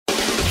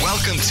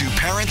Welcome to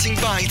Parenting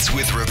Bites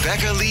with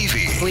Rebecca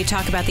Levy. We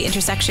talk about the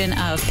intersection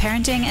of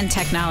parenting and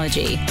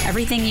technology.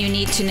 Everything you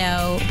need to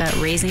know about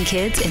raising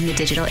kids in the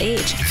digital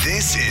age.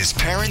 This is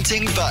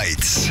Parenting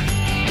Bites.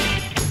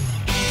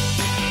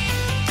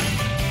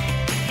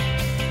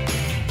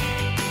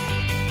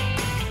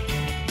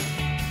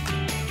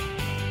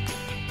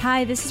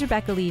 Hi, this is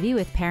Rebecca Levy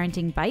with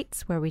Parenting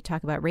Bites, where we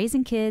talk about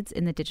raising kids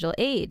in the digital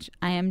age.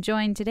 I am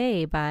joined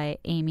today by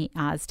Amy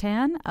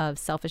Oztan of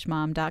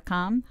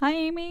selfishmom.com. Hi,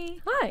 Amy.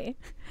 Hi.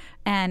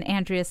 And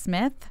Andrea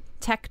Smith,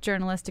 tech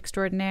journalist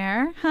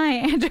extraordinaire. Hi,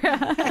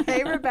 Andrea.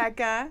 Hey,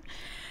 Rebecca.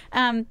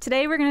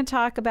 Today we're going to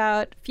talk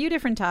about a few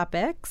different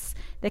topics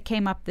that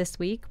came up this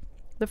week.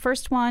 The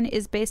first one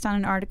is based on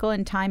an article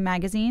in Time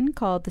magazine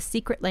called The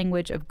Secret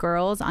Language of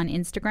Girls on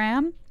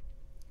Instagram.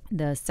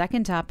 The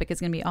second topic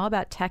is going to be all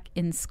about tech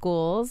in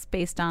schools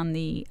based on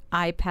the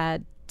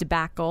iPad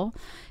debacle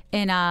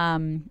in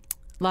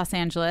Los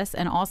Angeles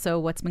and also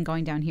what's been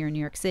going down here in New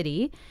York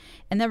City.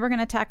 And then we're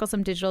going to tackle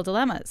some digital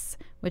dilemmas,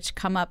 which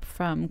come up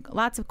from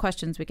lots of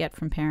questions we get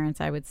from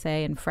parents, I would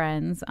say, and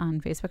friends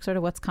on Facebook, sort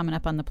of what's coming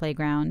up on the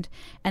playground.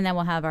 And then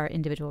we'll have our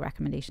individual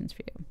recommendations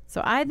for you.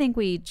 So I think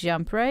we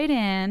jump right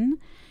in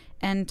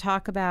and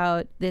talk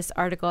about this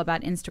article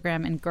about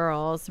Instagram and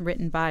girls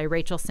written by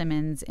Rachel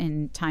Simmons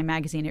in Time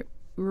magazine. It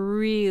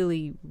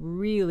really,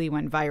 really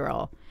went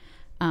viral.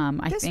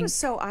 This was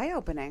so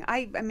eye-opening.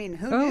 I mean,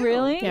 who knew? Oh,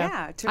 really?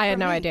 Yeah. I had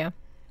no idea.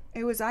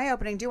 It was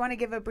eye-opening. Do you want to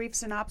give a brief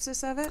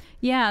synopsis of it?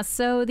 Yeah,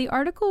 so the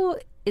article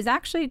is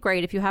actually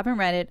great. If you haven't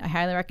read it, I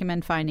highly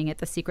recommend finding it,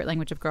 The Secret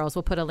Language of Girls.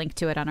 We'll put a link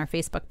to it on our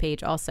Facebook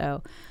page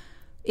also.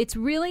 It's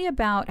really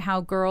about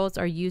how girls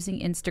are using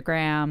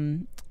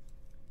Instagram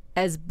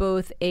as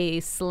both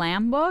a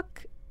slam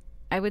book,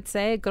 I would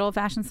say, a good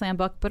old-fashioned slam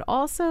book, but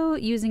also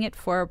using it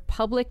for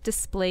public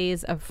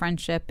displays of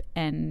friendship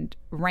and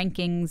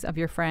rankings of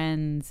your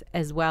friends,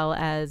 as well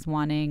as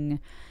wanting,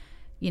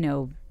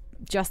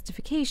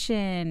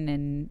 justification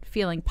and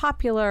feeling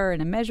popular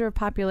and a measure of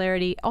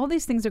popularity. All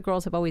these things that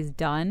girls have always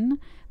done,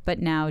 but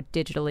now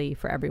digitally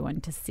for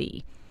everyone to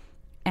see.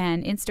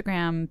 And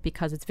Instagram,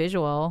 because it's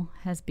visual,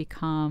 has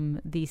become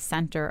the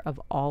center of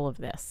all of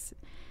this.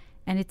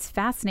 And it's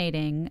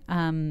fascinating.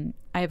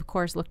 I, of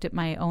course, looked at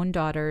my own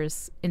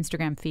daughter's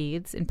Instagram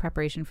feeds in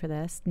preparation for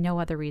this. No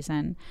other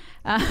reason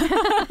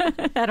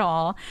at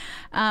all.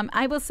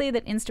 I will say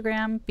that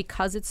Instagram,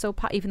 because it's so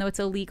even though it's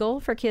illegal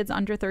for kids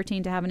under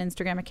 13 to have an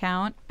Instagram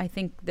account, I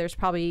think there's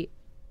probably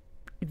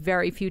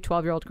very few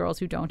 12-year-old girls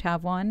who don't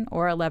have one,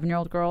 or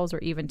 11-year-old girls, or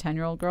even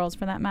 10-year-old girls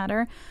for that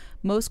matter.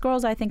 Most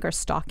girls, I think, are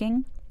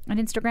stalking on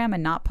Instagram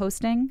and not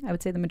posting. I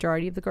would say the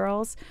majority of the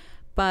girls.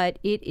 But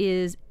it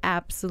is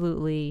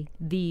absolutely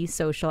the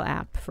social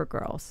app for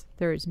girls.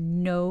 There is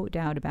no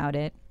doubt about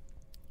it.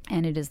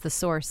 And it is the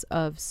source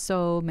of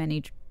so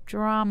many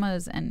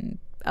dramas and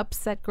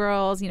upset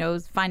girls,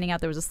 finding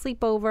out there was a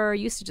sleepover.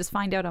 You used to just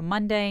find out on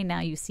Monday. Now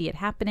you see it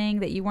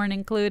happening that you weren't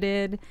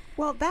included.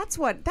 Well, that's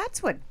what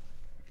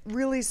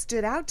really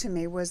stood out to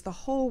me was the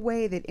whole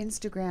way that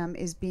Instagram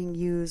is being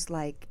used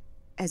like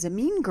as a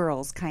Mean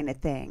Girls kind of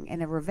thing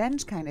and a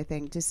revenge kind of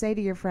thing to say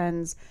to your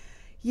friends,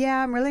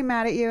 yeah, I'm really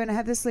mad at you, and I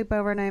had this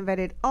sleepover, and I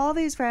invited all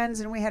these friends,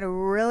 and we had a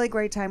really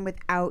great time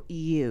without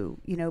you,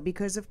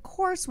 because, of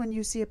course, when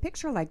you see a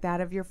picture like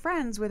that of your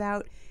friends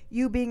without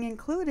you being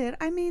included,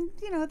 I mean,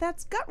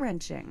 that's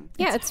gut-wrenching.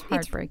 Yeah, it's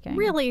heartbreaking. It's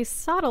really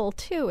subtle,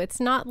 too. It's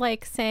not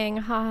like saying,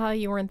 haha,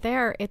 you weren't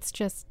there. It's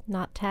just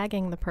not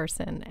tagging the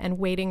person and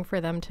waiting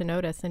for them to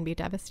notice and be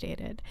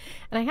devastated.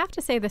 And I have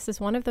to say, this is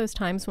one of those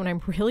times when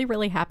I'm really,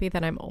 really happy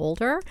that I'm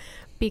older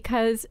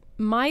because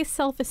my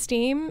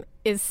self-esteem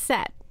is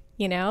set.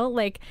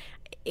 Like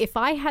if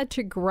I had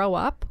to grow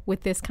up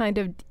with this kind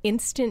of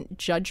instant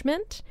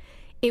judgment,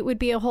 it would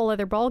be a whole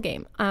other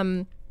ballgame.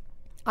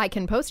 I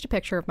can post a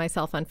picture of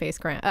myself on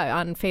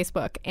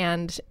Facebook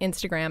and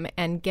Instagram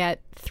and get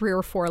 3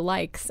 or 4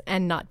 likes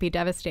and not be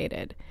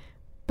devastated.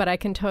 But I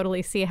can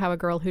totally see how a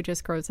girl who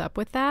just grows up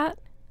with that,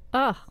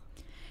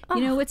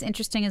 What's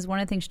interesting is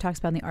one of the things she talks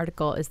about in the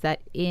article is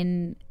that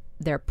in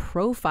their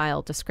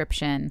profile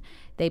description,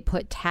 they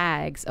put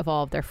tags of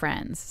all of their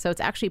friends. So it's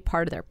actually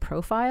part of their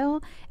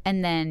profile.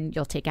 And then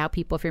you'll take out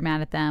people if you're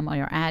mad at them, or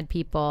you'll add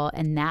people.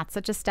 And that's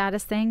such a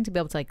status thing to be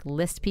able to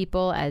list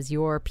people as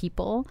your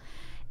people.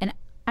 And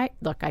I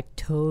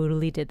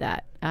totally did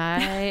that.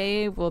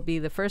 I will be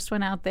the first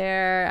one out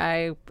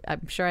there.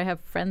 I'm sure I have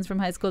friends from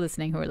high school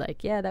listening who are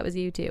like, yeah, that was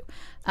you too.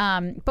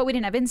 But we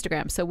didn't have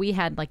Instagram. So we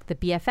had the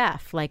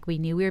BFF. We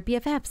knew we were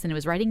BFFs, and it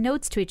was writing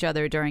notes to each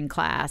other during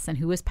class and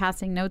who was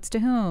passing notes to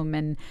whom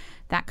and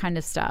that kind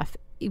of stuff.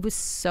 It was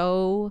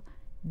so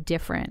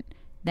different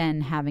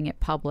than having it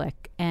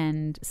public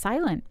and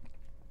silent.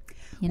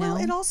 Well,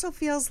 it also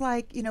feels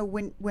like,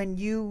 when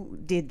you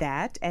did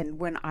that and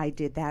when I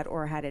did that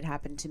or had it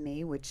happen to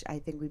me, which I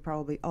think we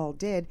probably all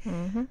did,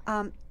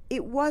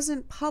 it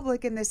wasn't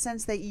public in the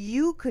sense that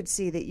you could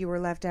see that you were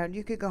left out.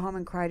 You could go home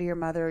and cry to your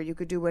mother, or you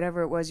could do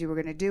whatever it was you were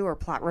going to do or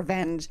plot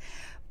revenge.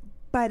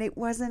 But it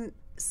wasn't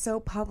so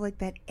public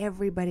that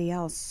everybody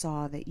else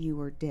saw that you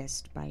were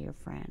dissed by your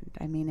friend.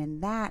 I mean,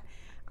 and that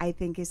I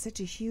think is such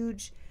a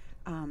huge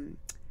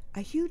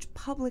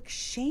public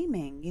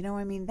shaming. You know,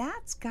 I mean,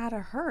 that's gotta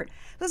hurt.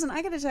 Listen,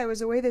 I gotta tell you, I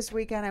was away this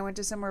weekend. I went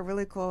to somewhere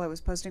really cool. I was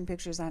posting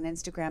pictures on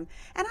Instagram,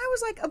 and I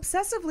was like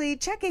obsessively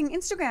checking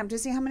Instagram to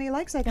see how many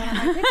likes I got on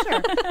my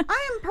picture.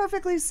 I am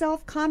perfectly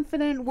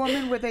self-confident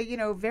woman with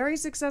a, very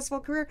successful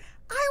career.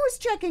 I was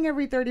checking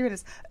every 30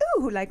 minutes.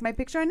 Ooh, who liked my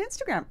picture on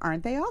Instagram?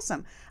 Aren't they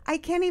awesome? I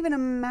can't even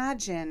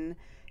imagine,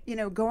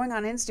 going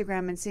on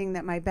Instagram and seeing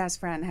that my best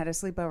friend had a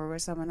sleepover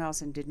with someone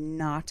else and did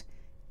not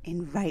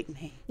invite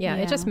me. Yeah,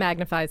 it just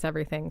magnifies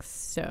everything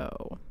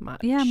so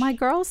much. Yeah, my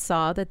girls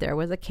saw that there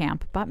was a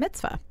camp bat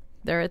mitzvah.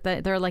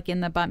 They're like in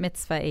the bat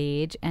mitzvah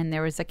age, and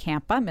there was a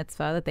camp bat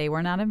mitzvah that they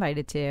were not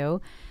invited to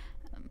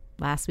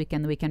last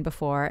weekend, the weekend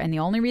before, and the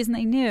only reason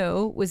they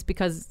knew was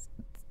because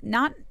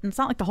it's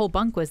not like the whole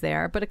bunk was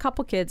there, but a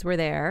couple kids were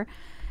there.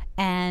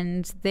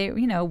 And they,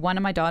 one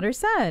of my daughters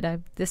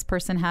said, this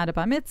person had a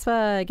bat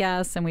mitzvah, I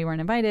guess, and we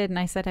weren't invited. And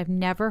I said, I've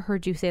never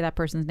heard you say that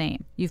person's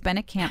name. You've been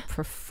at camp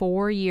for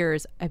 4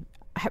 years.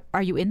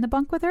 Are you in the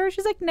bunk with her?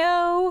 She's like,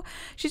 no,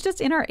 she's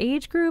just in our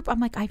age group. I'm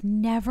like, I've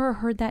never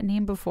heard that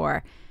name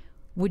before.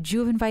 Would you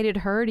have invited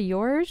her to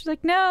yours? She's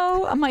like,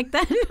 no. I'm like,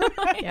 then.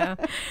 Yeah.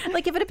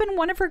 Like, if it had been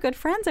one of her good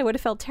friends, I would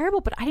have felt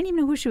terrible, but I didn't even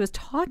know who she was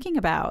talking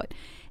about.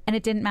 And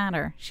it didn't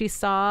matter. She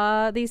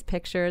saw these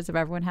pictures of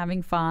everyone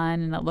having fun,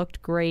 and it looked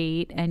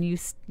great, and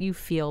you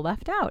feel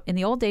left out. In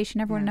the old days, she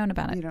never would have known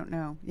about it. You don't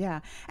know,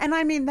 yeah. And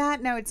I mean,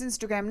 it's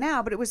Instagram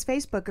now, but it was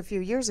Facebook a few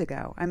years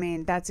ago. I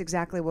mean, that's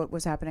exactly what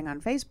was happening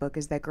on Facebook,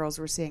 is that girls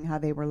were seeing how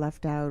they were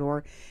left out,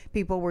 or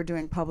people were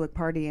doing public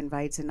party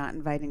invites and not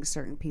inviting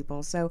certain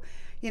people. So,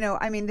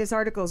 I mean, this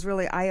article is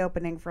really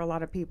eye-opening for a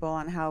lot of people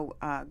on how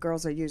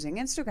girls are using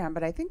Instagram,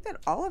 but I think that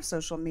all of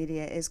social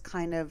media is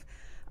kind of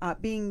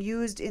being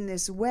used in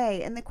this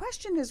way. And the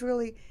question is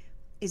really,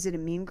 is it a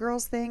mean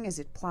girls thing? Is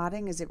it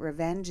plotting? Is it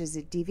revenge? Is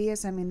it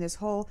devious? I mean,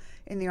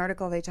 in the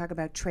article, they talk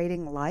about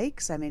trading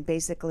likes. I mean,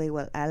 basically,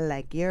 well, I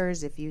like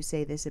yours if you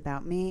say this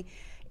about me.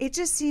 It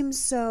just seems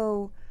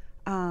so,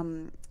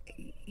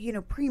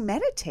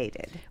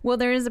 premeditated. Well,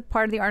 there is a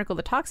part of the article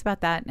that talks about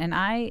that. And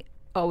I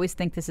always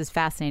think this is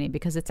fascinating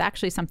because it's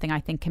actually something I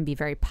think can be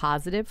very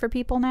positive for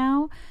people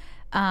now.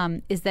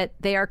 Is that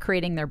they are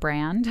creating their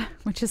brand,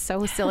 which is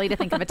so silly to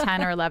think of a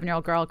 10 or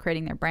 11-year-old girl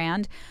creating their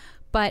brand.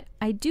 But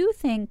I do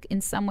think in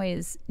some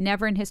ways,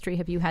 never in history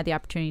have you had the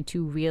opportunity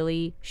to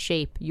really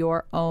shape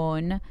your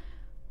own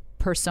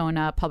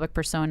persona, public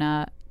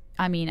persona.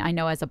 I mean, I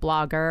know as a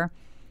blogger,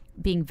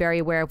 being very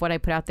aware of what I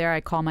put out there,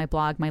 I call my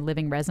blog my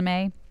living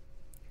resume.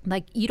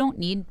 Like, you don't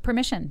need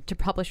permission to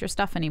publish your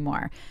stuff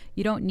anymore.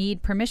 You don't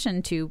need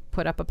permission to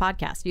put up a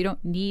podcast. You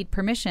don't need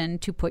permission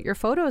to put your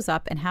photos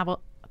up and have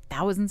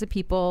thousands of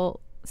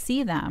people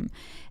see them.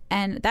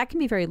 And that can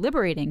be very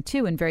liberating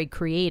too, and very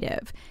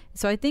creative.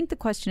 So I think the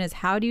question is,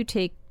 how do you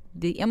take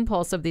the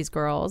impulse of these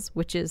girls,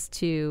 which is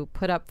to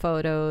put up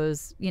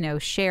photos,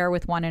 share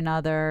with one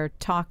another,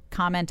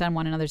 comment on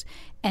one another's,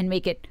 and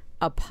make it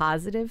a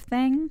positive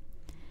thing?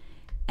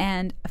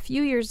 And a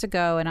few years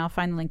ago, and I'll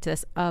find the link to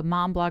this, a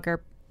mom blogger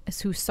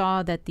who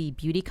saw that the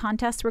beauty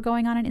contests were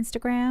going on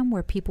Instagram,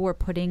 where people were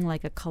putting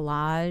like a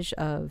collage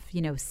of,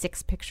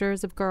 6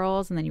 pictures of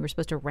girls, and then you were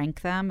supposed to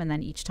rank them, and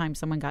then each time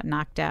someone got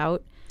knocked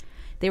out,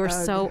 they were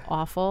so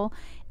awful.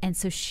 And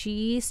so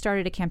she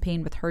started a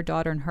campaign with her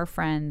daughter and her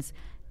friends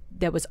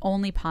that was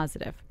only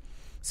positive.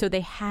 So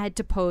they had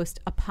to post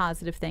a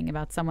positive thing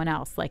about someone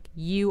else, like,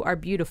 you are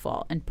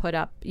beautiful, and put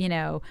up,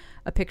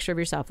 a picture of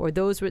yourself, or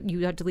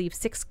you had to leave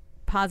 6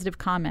 positive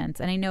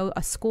comments. And I know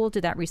a school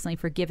did that recently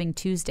for Giving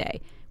Tuesday.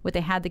 What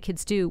they had the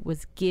kids do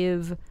was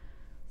give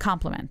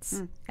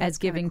compliments as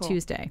Giving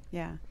Tuesday.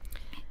 Yeah.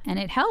 And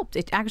it helped.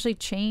 It actually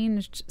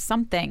changed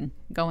something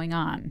going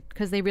on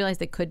because they realized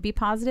they could be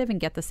positive and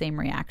get the same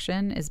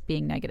reaction as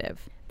being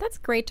negative. That's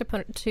great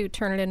to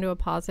turn it into a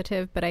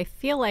positive, but I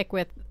feel like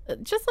with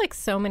just like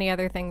so many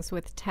other things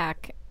with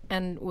tech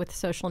and with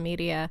social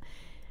media,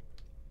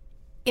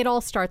 it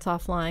all starts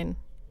offline.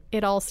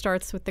 It all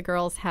starts with the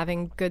girls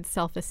having good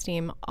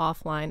self-esteem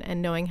offline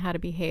and knowing how to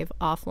behave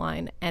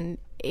offline, and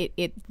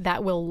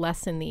that will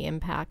lessen the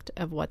impact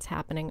of what's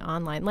happening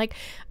online. Like,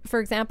 for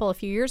example, a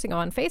few years ago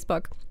on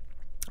Facebook,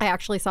 I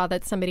actually saw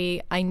that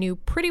somebody I knew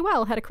pretty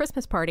well had a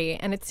Christmas party,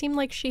 and it seemed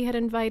like she had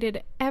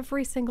invited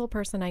every single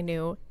person I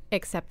knew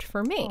except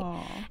for me.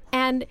 Aww.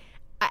 And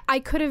I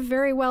could have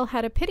very well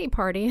had a pity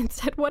party and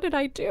said, what did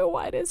I do?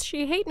 Why does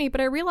she hate me?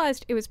 But I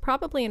realized it was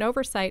probably an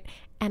oversight,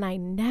 and I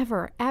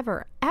never,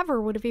 ever,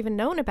 ever would have even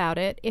known about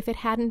it if it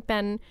hadn't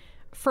been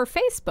for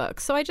Facebook.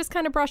 So I just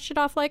kind of brushed it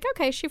off like,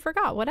 okay, she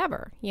forgot,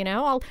 whatever.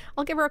 I'll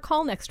give her a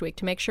call next week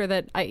to make sure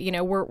that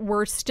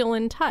we're still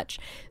in touch.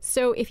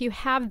 So if you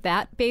have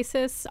that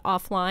basis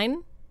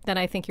offline, then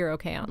I think you're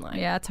okay online.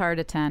 Yeah, it's hard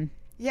at 10.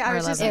 Yeah, I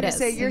was just going to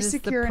say, you're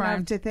secure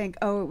enough to think,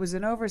 it was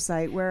an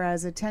oversight,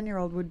 whereas a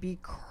 10-year-old would be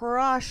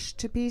crushed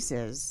to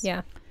pieces.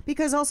 Yeah.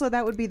 Because also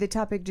that would be the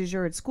topic du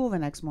jour at school the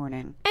next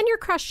morning. And you're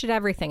crushed at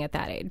everything at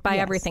that age, by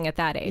Yes. everything at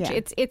that age.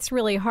 Yeah. It's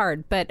really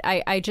hard, but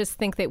I just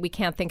think that we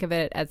can't think of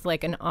it as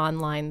like an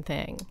online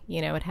thing.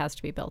 You know, it has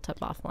to be built up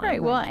offline.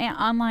 Right. Well,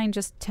 online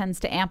just tends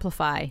to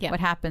amplify Yeah. what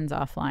happens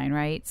offline,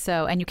 right?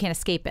 So, and you can't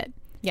escape it.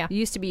 Yeah. It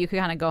used to be you could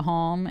kind of go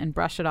home and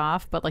brush it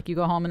off, but like you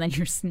go home and then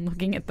you're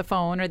looking at the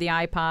phone or the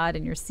iPod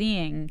and you're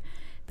seeing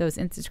those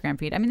Instagram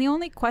feed. I mean,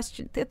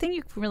 the thing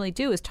you can really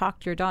do is talk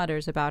to your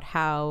daughters about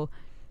how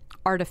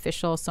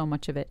artificial so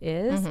much of it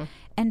is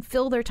and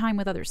fill their time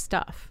with other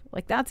stuff.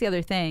 Like that's the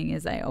other thing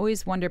is I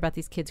always wonder about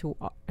these kids who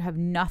have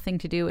nothing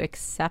to do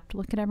except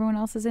look at everyone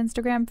else's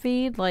Instagram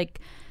feed. Like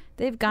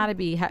they've got to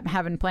be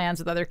having plans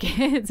with other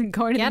kids and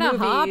going to Get the a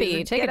movies hobby,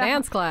 and take a get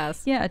dance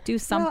class. Yeah, do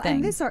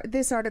something. Well, and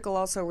this article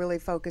also really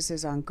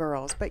focuses on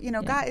girls, but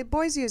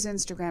boys use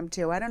Instagram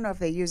too. I don't know if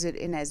they use it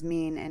in as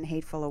mean and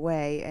hateful a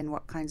way, and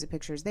what kinds of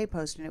pictures they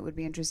post, and it would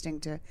be interesting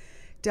to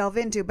delve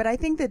into. But I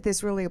think that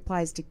this really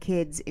applies to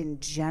kids in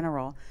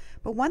general.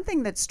 But one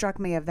thing that struck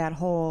me of that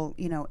whole,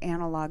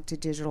 analog to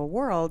digital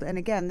world, and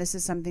again, this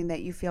is something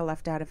that you feel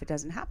left out if it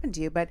doesn't happen to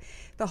you, but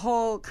the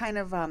whole kind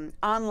of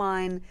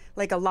online,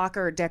 like a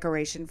locker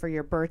decoration for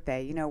your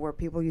birthday, where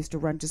people used to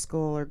run to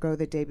school or go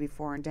the day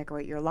before and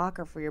decorate your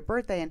locker for your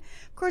birthday. And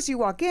of course, you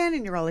walk in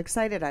and you're all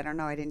excited. I don't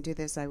know. I didn't do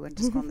this. I went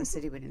to school in the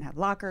city. We didn't have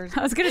lockers.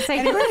 I was going to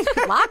say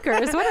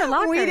lockers. What are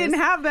lockers? We didn't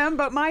have them,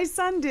 but my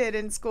son did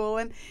in school.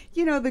 And,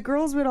 the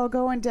girls would all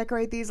go and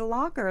decorate these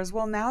lockers.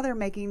 Well, now they're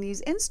making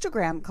these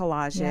Instagram collages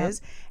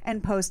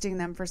and posting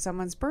them for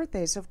someone's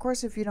birthday. So, of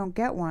course, if you don't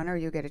get one or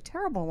you get a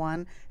terrible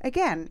one,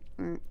 again,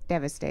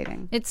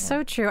 devastating. It's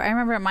so true. I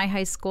remember at my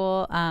high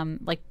school,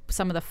 like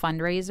some of the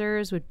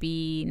fundraisers would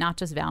be not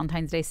just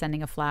Valentine's Day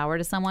sending a flower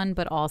to someone,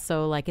 but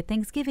also like at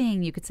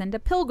Thanksgiving, you could send a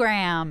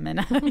pilgram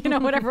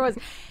and, whatever it was.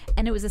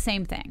 And it was the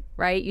same thing,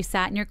 right? You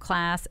sat in your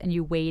class and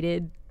you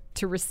waited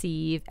to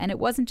receive, and it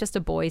wasn't just a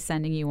boy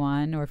sending you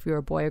one, or if you were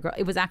a boy or girl,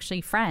 it was actually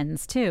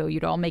friends too.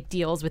 You'd all make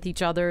deals with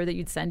each other that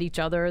you'd send each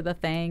other the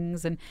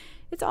things, and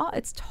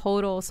it's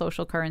total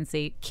social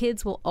currency.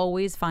 Kids will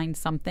always find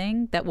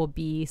something that will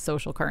be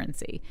social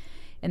currency,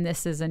 and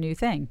this is a new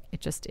thing. It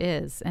just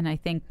is. And I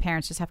think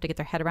parents just have to get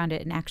their head around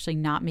it and actually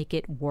not make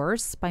it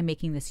worse by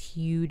making this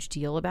huge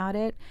deal about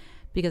it.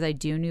 Because I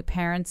do know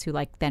parents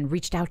who then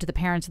reached out to the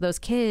parents of those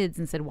kids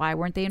and said, why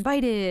weren't they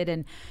invited?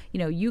 And,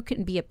 you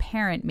can be a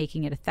parent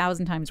making it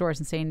 1,000 times worse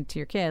and saying to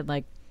your kid,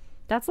 like,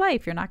 that's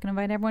life. You're not going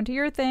to invite everyone to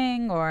your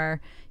thing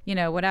or,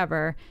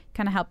 whatever.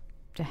 Kind of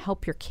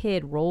help your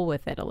kid roll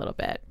with it a little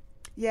bit.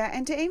 Yeah,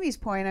 and to Amy's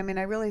point,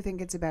 I really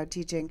think it's about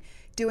doing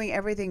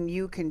everything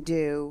you can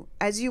do,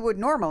 as you would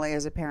normally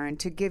as a parent,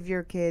 to give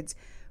your kids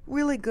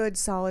really good,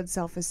 solid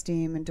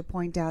self-esteem and to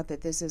point out that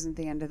this isn't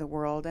the end of the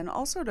world, and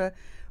also to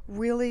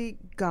really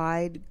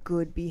guide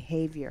good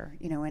behavior,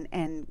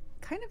 and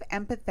kind of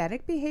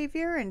empathetic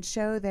behavior, and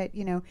show that,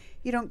 you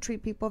don't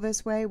treat people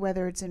this way,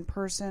 whether it's in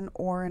person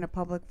or in a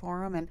public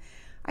forum. And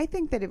I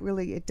think that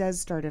it does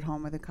start at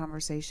home with a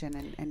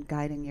conversation and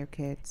guiding your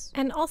kids.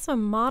 And also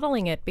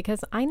modeling it,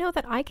 because I know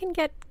that I can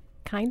get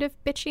kind of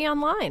bitchy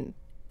online.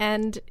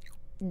 And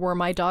were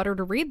my daughter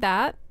to read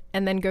that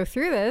and then go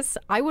through this,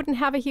 I wouldn't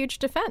have a huge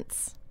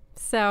defense.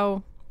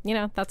 So,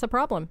 that's a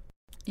problem.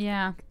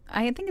 Yeah.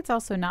 I think it's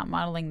also not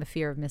modeling the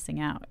fear of missing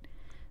out.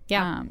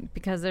 Yeah.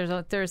 Because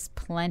there's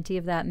plenty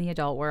of that in the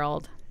adult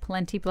world.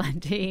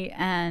 Plenty.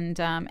 And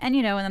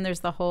then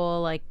there's the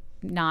whole,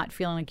 not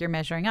feeling like you're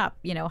measuring up.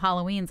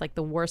 Halloween's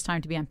the worst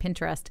time to be on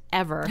Pinterest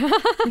ever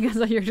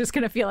because you're just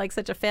going to feel like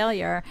such a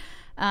failure.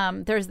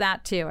 There's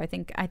that too. I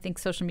think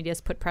social media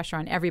has put pressure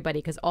on everybody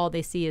because all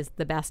they see is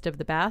the best of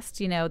the best.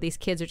 These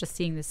kids are just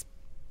seeing this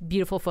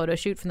beautiful photo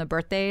shoot from the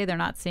birthday. They're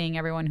not seeing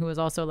everyone who was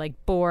also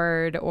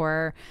bored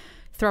or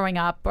throwing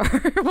up or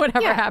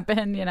whatever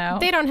happened,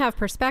 They don't have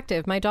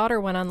perspective. My daughter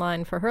went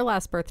online for her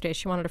last birthday.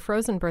 She wanted a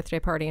frozen birthday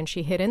party, and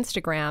she hit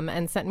Instagram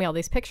and sent me all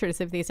these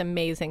pictures of these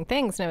amazing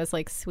things. And I was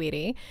like,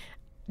 sweetie,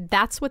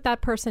 that's what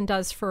that person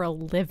does for a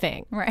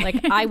living.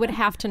 Right. I would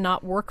have to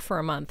not work for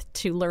a month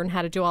to learn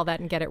how to do all that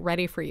and get it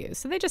ready for you.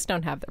 So they just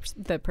don't have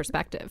the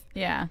perspective.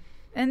 Yeah.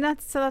 And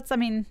that's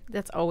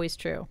always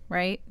true,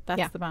 right?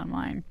 That's the bottom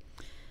line.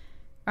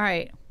 All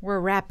right, we're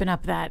wrapping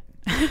up that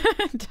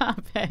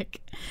topic.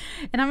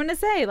 And I'm going to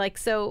say,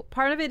 so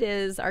part of it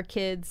is our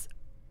kids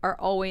are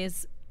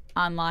always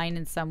online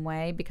in some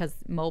way because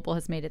mobile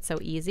has made it so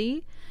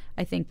easy.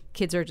 I think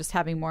kids are just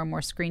having more and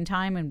more screen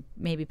time, and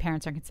maybe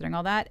parents aren't considering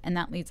all that. And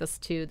that leads us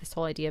to this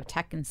whole idea of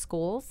tech in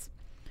schools,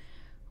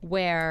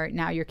 where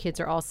now your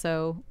kids are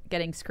also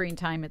getting screen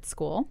time at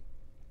school.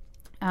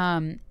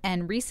 And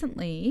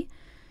recently,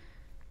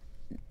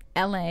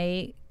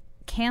 LA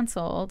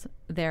canceled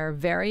their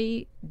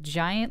very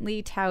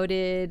giantly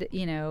touted,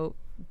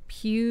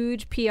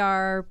 huge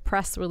PR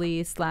press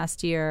release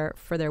last year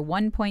for their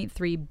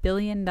 $1.3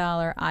 billion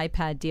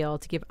iPad deal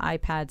to give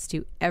iPads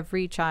to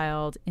every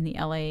child in the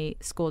LA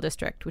school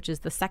district, which is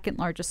the second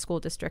largest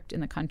school district in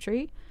the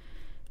country.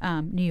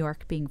 New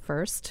York being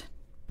first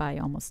by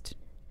almost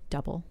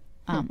double,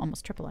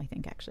 almost triple, I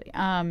think, actually.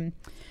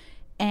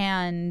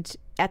 And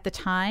at the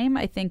time,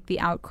 I think the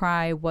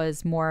outcry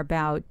was more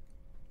about,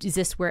 is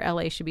this where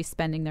LA should be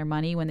spending their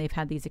money when they've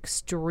had these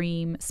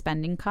extreme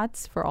spending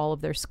cuts for all of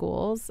their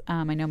schools?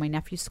 I know my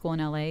nephew's school in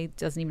LA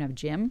doesn't even have a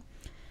gym.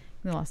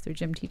 They lost their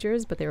gym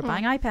teachers, but they were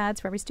buying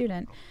iPads for every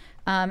student.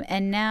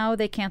 And now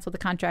they canceled the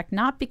contract,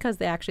 not because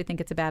they actually think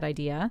it's a bad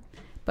idea,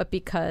 but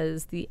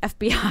because the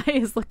FBI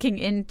is looking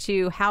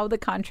into how the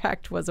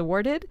contract was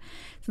awarded,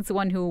 since the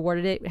one who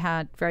awarded it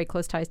had very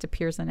close ties to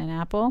Pearson and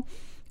Apple.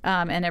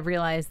 And have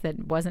realized that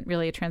it wasn't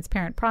really a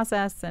transparent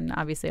process, and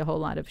obviously a whole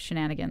lot of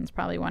shenanigans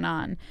probably went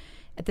on.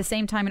 At the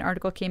same time, an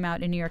article came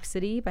out in New York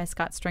City by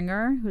Scott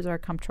Stringer, who's our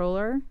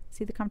comptroller. Is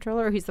he the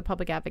comptroller, or he's the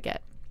public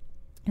advocate?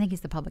 I think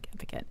he's the public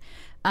advocate.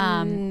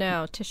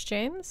 No, Tish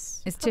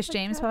James? Is Tish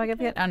James public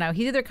advocate? Oh, no.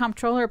 He's either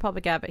comptroller or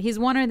public advocate. He's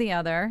one or the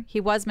other. He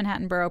was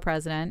Manhattan Borough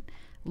president,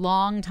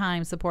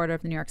 long-time supporter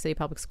of the New York City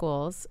public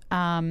schools.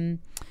 And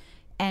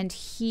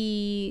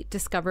he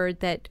discovered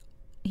that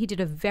he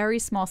did a very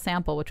small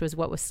sample, which was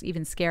what was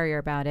even scarier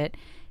about it,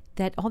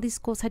 that all these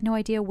schools had no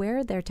idea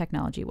where their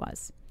technology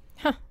was.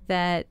 Huh.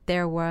 That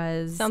there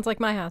was... Sounds like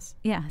my house.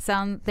 Yeah.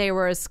 There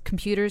was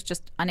computers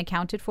just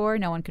unaccounted for.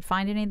 No one could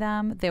find any of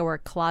them. There were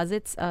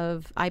closets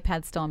of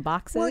iPads still in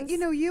boxes.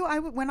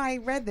 Well, when I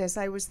read this,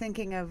 I was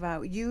thinking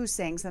of you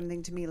saying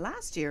something to me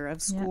last year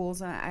of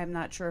schools. I'm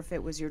not sure if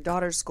it was your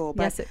daughter's school.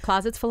 But yes,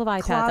 closets full of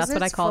iPads. That's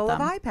what I called them.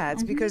 Closets full of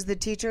iPads because the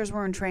teachers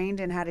weren't trained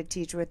in how to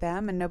teach with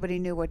them and nobody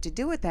knew what to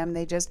do with them.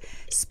 They just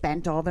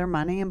spent all their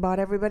money and bought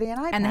everybody an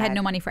iPad. And they had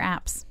no money for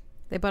apps.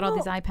 They bought all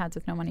these iPads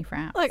with no money for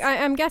apps. Look,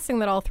 I'm guessing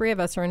that all three of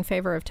us are in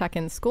favor of tech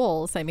in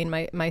schools. I mean,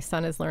 my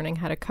son is learning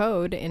how to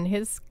code in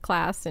his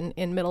class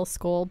in middle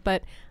school,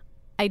 but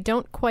I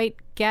don't quite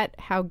get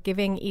how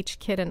giving each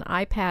kid an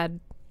iPad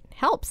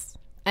helps.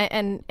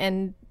 And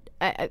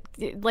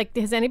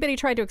has anybody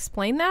tried to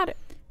explain that?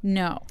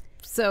 No.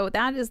 So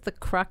that is the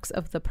crux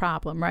of the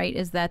problem, right?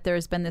 Is that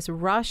there's been this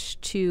rush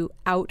to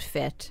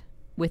outfit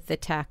with the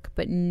tech,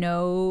 but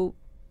no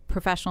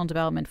professional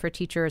development for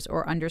teachers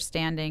or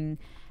understanding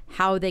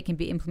how they can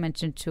be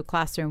implemented into a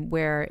classroom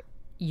where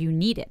you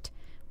need it,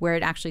 where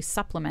it actually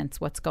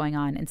supplements what's going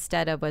on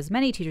instead of, as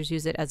many teachers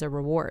use it, as a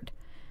reward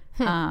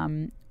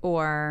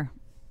or,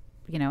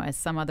 as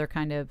some other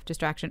kind of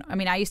distraction. I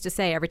mean, I used to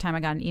say every time I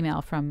got an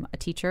email from a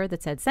teacher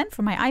that said, send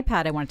for my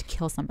iPad, I wanted to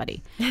kill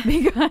somebody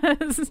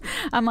because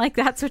I'm like,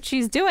 that's what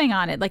she's doing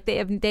on it. Like they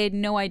had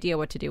no idea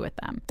what to do with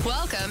them.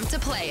 Welcome to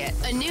Play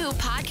It, a new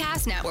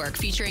podcast network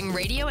featuring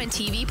radio and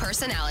TV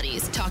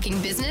personalities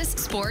talking business,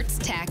 sports,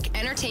 tech,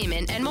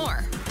 entertainment, and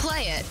more.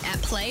 Play it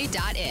at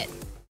play.it.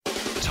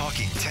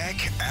 Talking tech,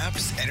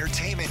 apps,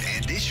 entertainment,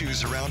 and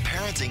issues around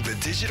parenting the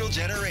digital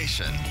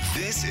generation.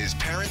 This is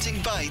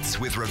Parenting Bites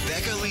with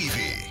Rebecca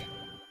Levy.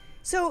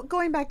 So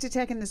going back to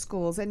tech in the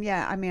schools, and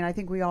I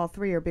think we all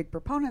three are big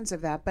proponents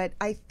of that, but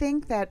I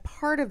think that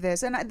part of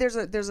this, and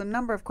there's a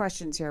number of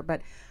questions here,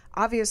 but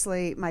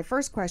obviously my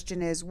first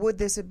question is, would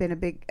this have been a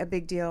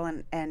big deal,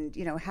 and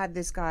had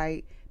this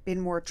guy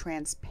been more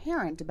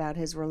transparent about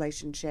his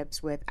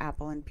relationships with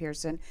Apple and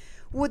Pearson,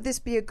 would this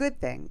be a good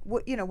thing?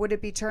 Would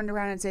it be turned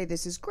around and say,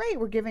 this is great,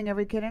 we're giving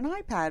every kid an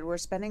iPad, we're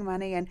spending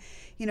money, and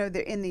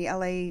in the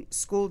LA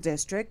school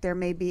district there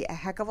may be a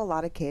heck of a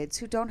lot of kids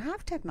who don't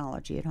have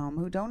technology at home,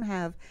 who don't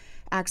have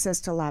access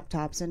to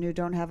laptops and who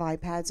don't have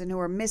iPads and who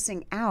are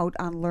missing out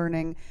on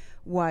learning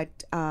what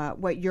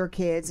your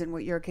kids and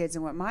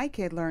what my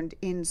kid learned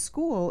in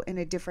school in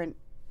a different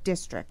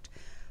district.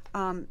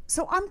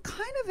 So I'm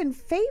kind of in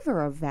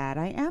favor of that.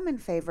 I am in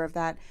favor of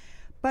that.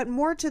 But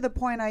more to the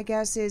point, I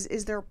guess,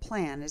 is there a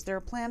plan? Is there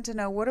a plan to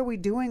know what are we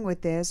doing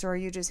with this? Or are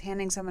you just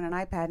handing someone an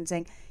iPad and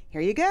saying,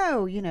 here you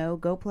go,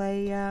 go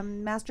play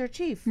Master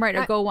Chief? Right,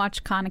 or go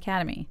watch Khan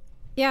Academy.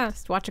 Yeah.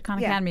 Just watch a Khan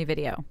Academy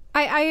video.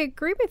 I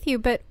agree with you,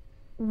 but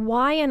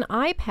why an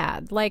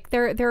iPad? Like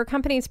there are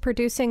companies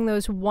producing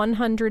those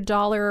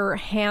 $100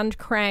 hand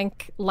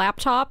crank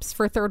laptops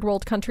for third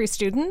world country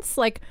students.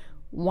 Like,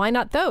 why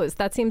not those?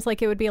 That seems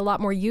like it would be a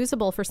lot more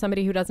usable for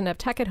somebody who doesn't have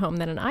tech at home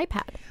than an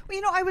iPad.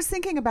 Well, I was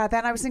thinking about that,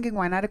 and I was thinking,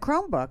 why not a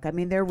Chromebook? I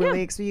mean, they're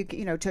really,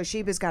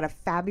 Toshiba's got a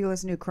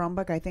fabulous new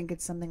Chromebook. I think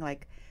it's something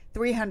like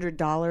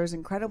 $300,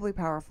 incredibly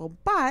powerful.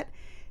 But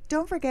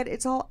don't forget,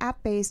 it's all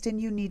app-based,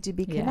 and you need to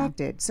be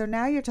connected. Yeah. So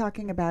now you're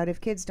talking about if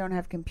kids don't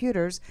have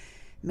computers,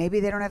 maybe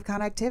they don't have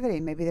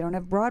connectivity. Maybe they don't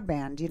have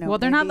broadband. Well,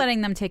 they're not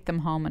letting them take them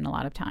home in a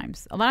lot of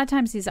times. A lot of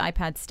times these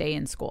iPads stay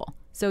in school.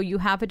 So you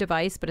have a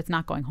device, but it's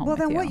not going home with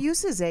you. Well, then what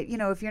use is it?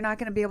 If you're not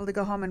going to be able to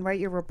go home and write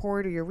your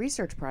report or your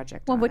research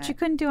project Well, which you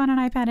couldn't do on an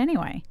iPad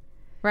anyway,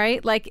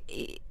 right? Like,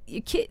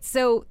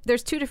 so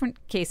there's two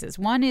different cases.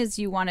 One is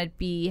you want to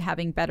be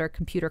having better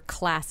computer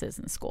classes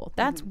in school.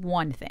 That's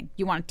one thing.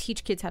 You want to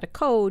teach kids how to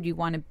code. You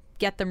want to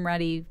get them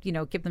ready,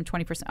 give them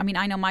 20%. I mean,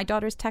 I know my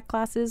daughter's tech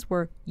classes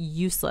were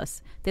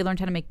useless. They learned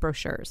how to make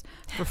brochures.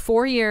 For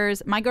 4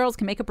 years, my girls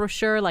can make a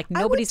brochure like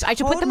nobody's. I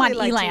should put them on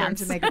Elance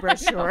to make a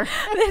brochure.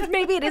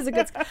 Maybe it is a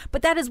good,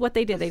 but that is what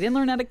they did. They didn't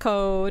learn how to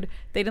code.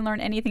 They didn't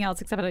learn anything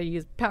else except how to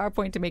use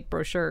PowerPoint to make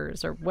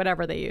brochures or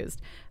whatever they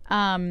used.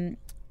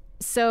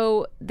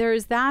 So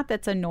there's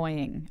that's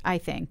annoying, I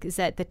think, is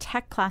that the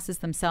tech classes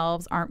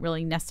themselves aren't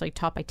really necessarily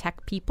taught by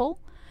tech people.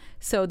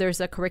 So there's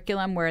a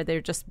curriculum where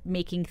they're just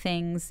making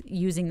things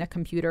using the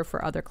computer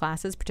for other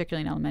classes,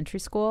 particularly in elementary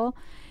school.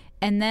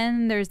 And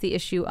then there's the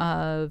issue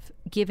of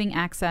giving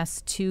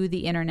access to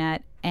the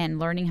internet and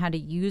learning how to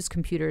use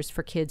computers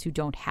for kids who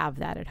don't have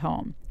that at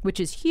home, which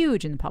is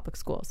huge in the public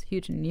schools,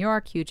 huge in New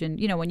York, huge in,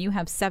 when you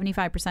have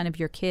 75% of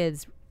your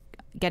kids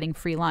getting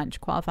free lunch,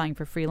 qualifying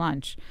for free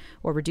lunch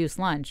or reduced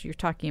lunch, you're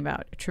talking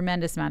about a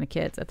tremendous amount of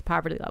kids at the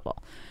poverty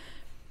level.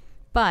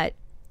 But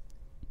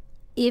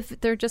if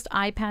they're just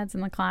iPads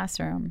in the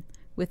classroom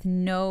with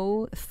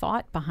no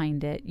thought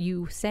behind it,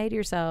 you say to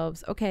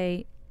yourselves,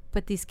 okay,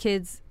 but these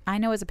kids, I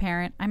know as a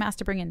parent, I'm asked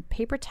to bring in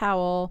paper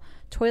towel,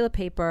 toilet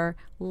paper,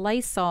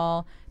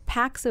 Lysol,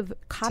 packs of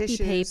copy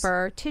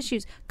paper,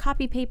 tissues,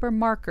 copy paper,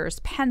 markers,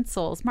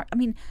 pencils.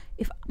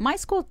 If my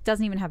school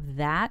doesn't even have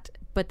that,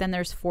 but then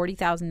there's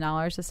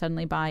 $40,000 to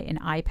suddenly buy an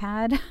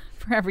iPad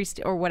for every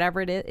or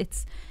whatever it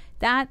is,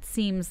 that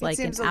seems like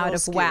an out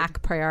of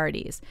whack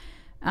priorities.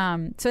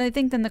 So I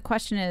think then the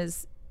question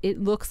is, it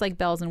looks like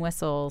bells and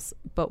whistles,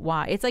 but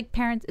why? It's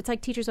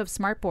like teachers who have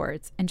smart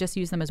boards and just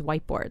use them as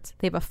whiteboards.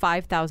 They have a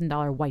 $5,000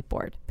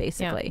 whiteboard,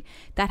 basically. Yeah.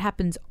 That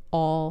happens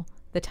all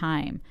the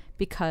time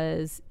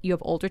because you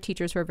have older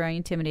teachers who are very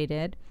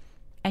intimidated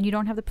and you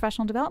don't have the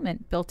professional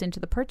development built into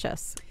the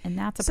purchase. And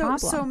that's a problem.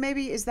 So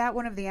maybe, is that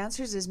one of the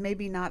answers, is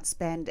maybe not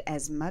spend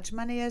as much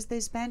money as they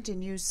spent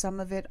and use some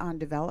of it on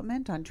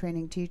development, on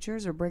training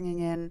teachers, or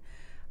bringing in,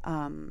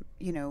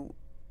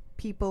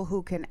 people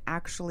who can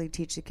actually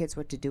teach the kids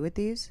what to do with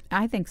these?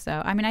 I think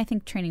so. I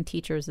think training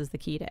teachers is the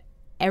key to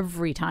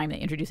every time they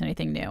introduce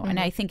anything new. Mm-hmm. And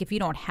I think if you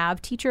don't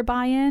have teacher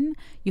buy-in,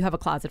 you have a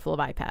closet full of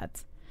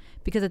iPads.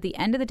 Because at the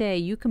end of the day,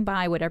 you can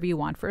buy whatever you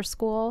want for a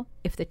school.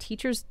 If the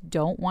teachers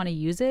don't want to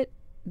use it,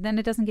 then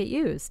it doesn't get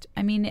used.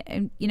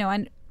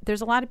 And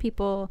there's a lot of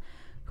people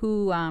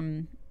who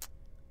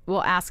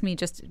will ask me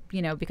just,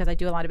 because I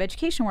do a lot of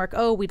education work,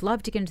 we'd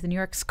love to get into the New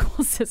York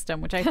school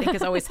system, which I think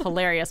is always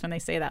hilarious when they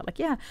say that.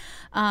 Like,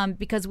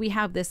 because we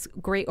have this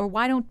great, or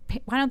why don't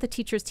the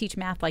teachers teach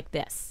math like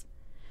this?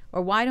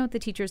 Or why don't the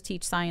teachers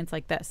teach science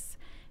like this?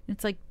 And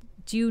it's like,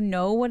 do you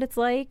know what it's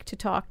like to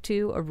talk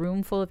to a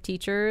room full of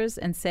teachers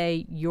and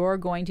say, you're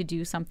going to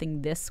do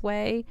something this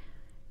way?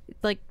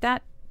 Like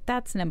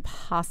that's an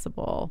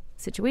impossible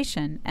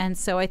situation. And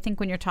so I think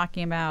when you're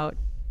talking about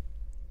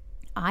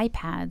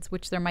iPads,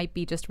 which there might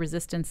be just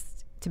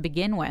resistance to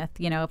begin with,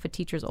 if a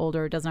teacher's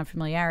older, doesn't have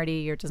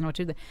familiarity, or doesn't know what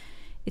to do,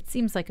 it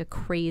seems like a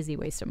crazy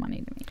waste of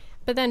money to me.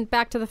 But then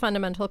back to the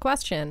fundamental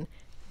question,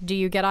 do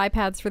you get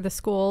iPads for the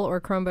school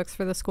or Chromebooks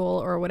for the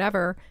school or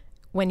whatever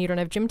when you don't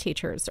have gym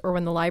teachers, or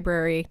when the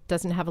library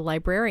doesn't have a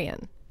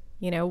librarian?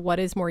 What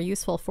is more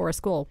useful for a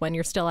school when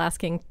you're still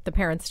asking the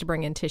parents to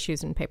bring in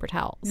tissues and paper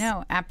towels?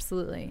 No,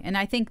 absolutely. And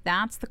I think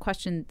that's the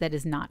question that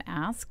is not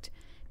asked,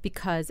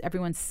 because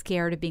everyone's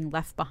scared of being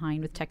left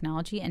behind with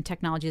technology, and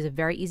technology is a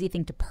very easy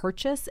thing to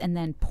purchase and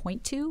then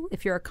point to.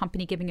 If you're a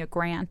company giving a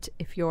grant,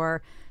 if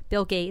you're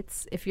Bill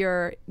Gates, if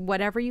you're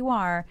whatever you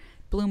are,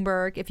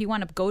 Bloomberg, if you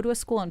want to go to a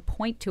school and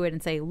point to it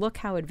and say, look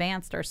how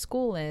advanced our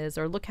school is,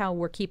 or look how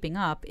we're keeping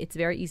up, it's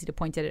very easy to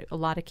point at a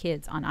lot of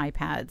kids on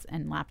iPads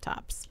and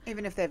laptops.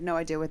 Even if they have no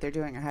idea what they're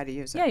doing or how to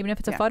use it. Yeah, even if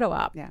it's a photo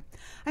op. Yeah.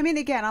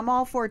 Again, I'm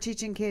all for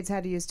teaching kids how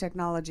to use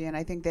technology, and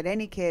I think that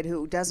any kid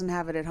who doesn't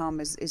have it at home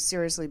is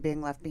seriously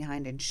being left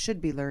behind and should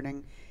be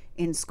learning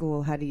in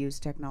school how to use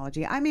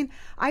technology.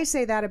 I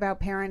say that about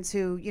parents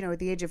who, at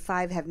the age of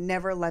 5 have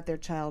never let their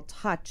child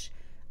touch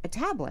a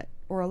tablet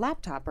or a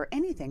laptop or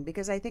anything,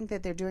 because I think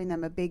that they're doing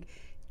them a big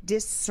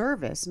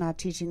disservice not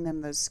teaching them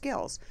those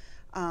skills.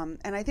 And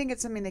I think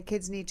it's something that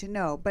kids need to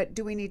know. But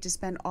do we need to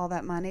spend all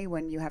that money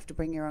when you have to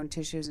bring your own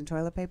tissues and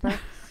toilet paper?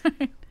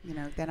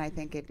 Then I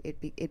think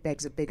it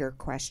begs a bigger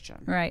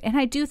question. Right. And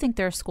I do think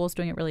there are schools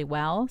doing it really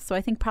well. So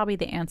I think probably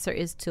the answer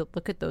is to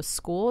look at those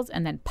schools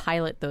and then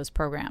pilot those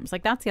programs.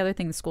 Like, that's the other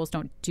thing the schools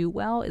don't do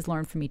well, is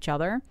learn from each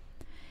other.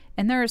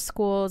 And there are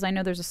schools, I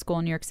know there's a school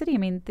in New York City.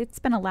 It's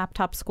been a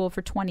laptop school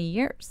for 20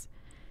 years.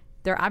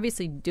 They're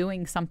obviously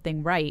doing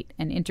something right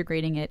and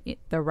integrating it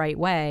the right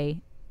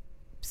way.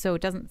 So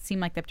it doesn't seem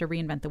like they have to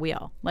reinvent the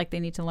wheel. Like, they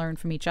need to learn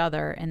from each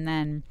other and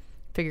then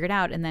figure it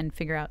out, and then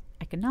figure out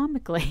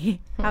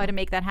economically how to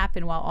make that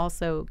happen while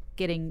also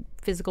getting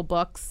physical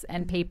books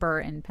and paper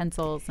and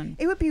pencils. And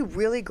it would be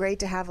really great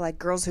to have like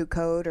Girls Who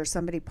Code or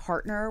somebody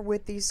partner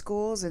with these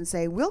schools and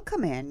say, we'll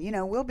come in,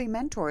 we'll be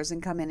mentors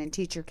and come in and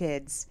teach your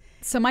kids.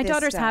 So my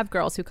daughters have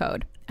Girls Who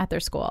Code at their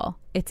school.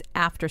 It's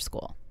after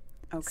school.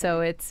 Okay.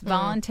 So it's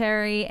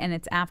voluntary and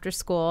it's after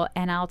school.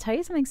 And I'll tell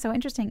you something so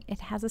interesting. It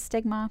has a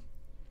stigma.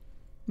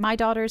 My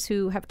daughters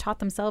who have taught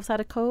themselves how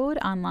to code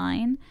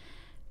online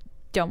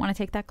don't want to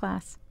take that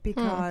class.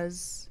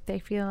 Because they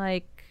feel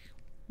like,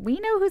 we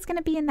know who's going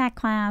to be in that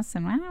class,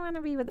 and I don't want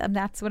to be with them.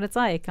 That's what it's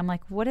like. I'm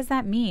like, what does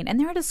that mean? And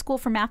they're at a school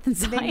for math and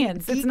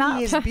science. It's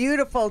not is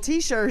beautiful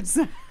T-shirts.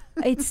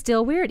 It's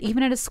still weird.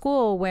 Even at a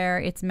school where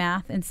it's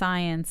math and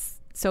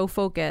science, so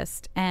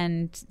focused,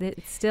 and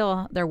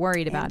they're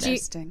worried about it.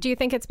 Interesting. Do you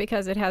think it's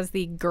because it has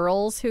the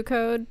girls who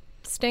code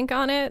stink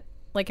on it?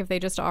 Like if they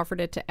just offered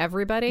it to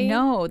everybody?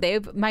 No,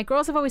 my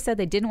girls have always said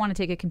they didn't want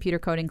to take a computer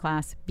coding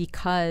class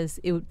because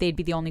they'd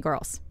be the only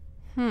girls.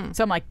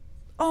 So I'm like,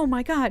 oh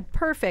my God,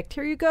 perfect.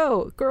 Here you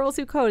go. Girls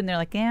who code. And they're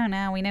like, yeah,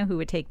 no, we know who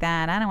would take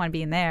that. I don't want to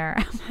be in there.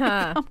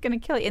 I'm going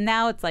to kill you. And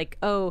now it's like,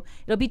 oh,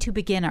 it'll be too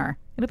beginner.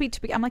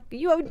 I'm like,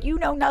 you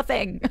know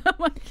nothing. I'm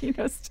like,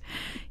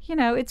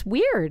 it's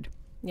weird.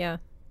 Yeah.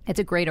 It's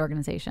a great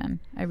organization.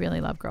 I really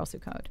love Girls Who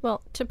Code.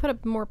 Well, to put a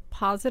more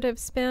positive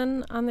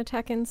spin on the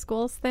tech in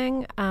schools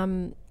thing,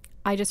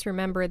 I just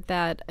remembered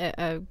that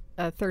a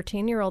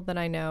 13-year-old that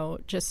I know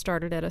just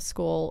started at a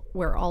school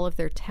where all of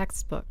their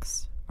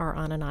textbooks are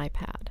on an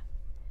iPad.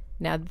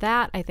 Now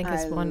that I think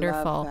is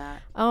wonderful. Love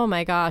that. Oh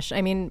my gosh.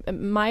 I mean,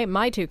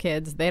 my two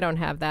kids, they don't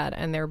have that,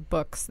 and their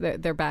books,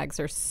 their bags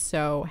are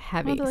so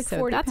heavy. they're like so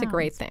 40 that's a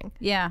great pounds. thing.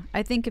 Yeah,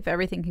 I think if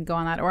everything can go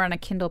on that or on a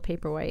Kindle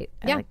Paperweight.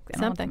 Yeah, I don't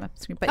something. want them up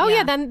screen,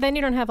 but Then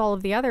you don't have all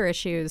of the other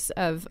issues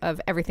of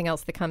everything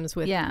else that comes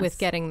with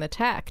getting the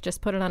tech.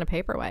 Just put it on a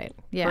paperweight.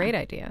 Yeah. Great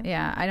idea.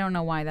 Yeah, I don't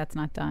know why that's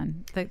not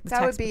done. The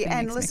That would textbook be, thing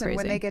and makes me listen, when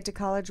crazy. they get to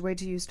college, wait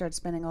till you start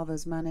spending all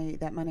that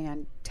money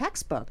on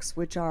textbooks,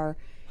 which are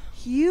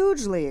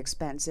hugely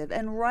expensive.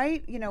 And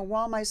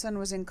while my son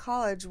was in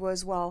college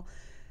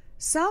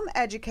some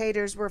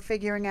educators were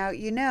figuring out,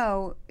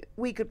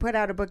 we could put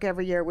out a book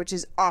every year, which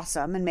is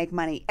awesome, and make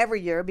money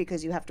every year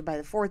because you have to buy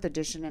the 4th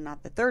edition and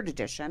not the 3rd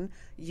edition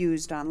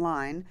used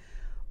online.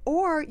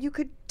 Or you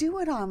could do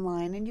it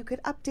online and you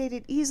could update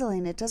it easily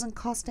and it doesn't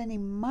cost any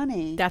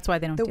money. That's why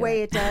they don't the do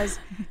way it. it does.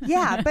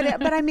 Yeah,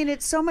 but I mean,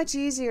 it's so much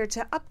easier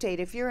to update.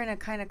 If you're in a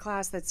kind of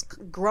class that's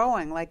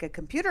growing, like a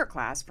computer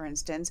class, for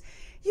instance,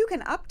 you can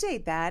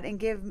update that and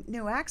give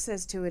new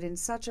access to it in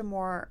such a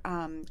more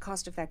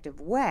cost-effective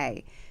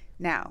way.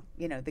 Now,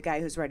 the guy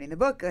who's writing the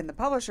book and the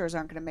publishers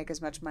aren't going to make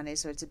as much money,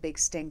 so it's a big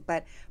stink.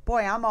 But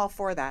boy, I'm all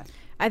for that.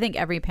 I think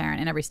every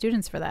parent and every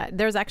student's for that.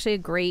 There's actually a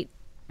great,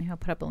 I'll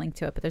put up a link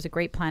to it, but there's a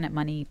great Planet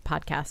Money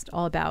podcast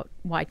all about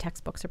why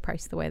textbooks are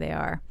priced the way they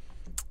are.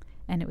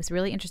 And it was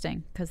really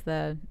interesting because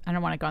I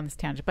don't want to go on this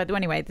tangent, but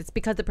anyway, it's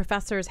because the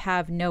professors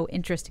have no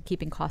interest in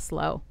keeping costs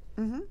low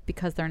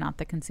because they're not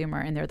the consumer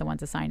and they're the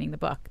ones assigning the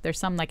book. There's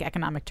some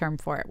economic term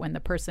for it when the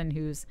person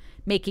who's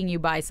making you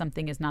buy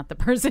something is not the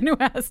person who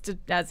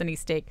has any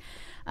stake.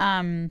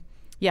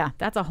 Yeah,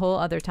 that's a whole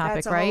other topic,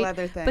 That's a right? whole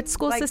other thing. But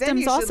school then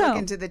systems you should also look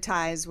into the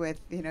ties with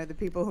the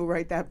people who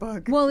write that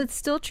book. Well, it's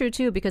still true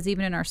too because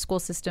even in our school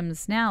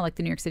systems now, like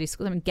the New York City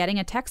school, getting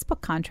a textbook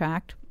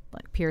contract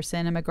like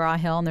Pearson and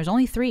McGraw-Hill, and there's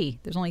only 3.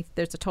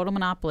 There's a total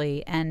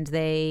monopoly, and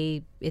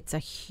it's a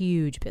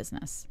huge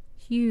business,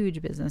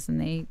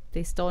 and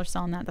they still are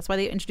selling that. That's why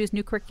they introduce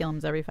new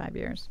curriculums every 5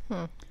 years.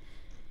 All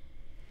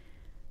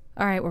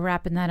right, we're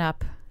wrapping that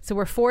up. So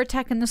we're for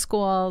tech in the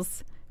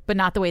schools, but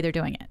not the way they're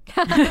doing it.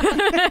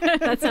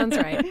 That sounds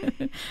right.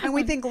 And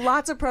we think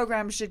lots of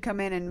programs should come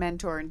in and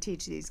mentor and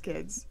teach these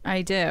kids.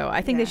 I do.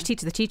 I think they should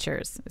teach the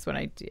teachers is what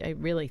I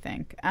really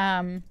think.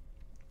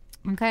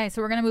 Okay,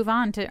 so we're going to move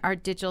on to our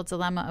digital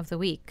dilemma of the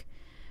week,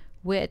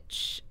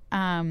 which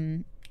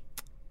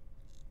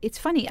it's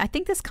funny. I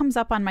think this comes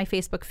up on my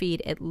Facebook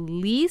feed at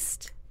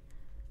least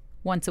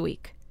once a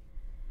week.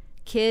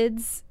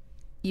 Kids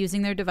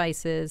using their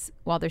devices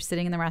while they're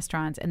sitting in the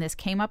restaurants. And this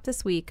came up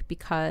this week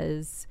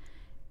because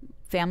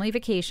family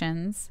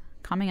vacations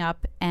coming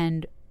up,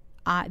 and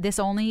this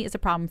only is a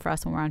problem for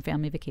us when we're on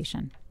family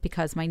vacation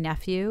because my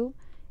nephew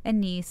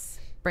and niece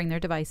bring their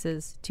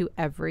devices to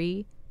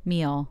every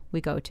meal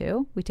we go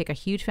to. We take a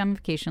huge family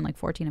vacation, like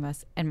 14 of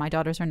us, and my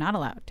daughters are not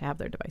allowed to have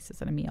their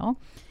devices at a meal.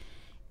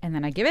 And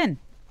then I give in.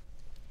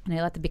 And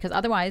I let them, because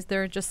otherwise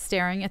they're just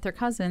staring at their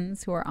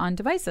cousins who are on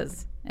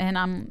devices.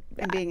 And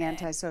being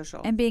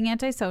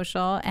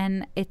antisocial.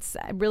 And it's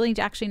really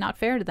actually not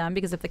fair to them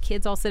because if the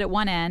kids all sit at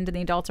one end and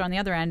the adults are on the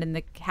other end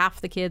and half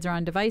the kids are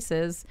on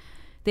devices,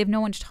 they have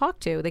no one to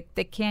talk to.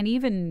 They can't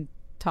even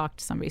talk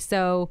to somebody.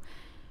 So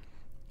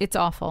it's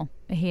awful.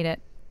 I hate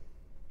it.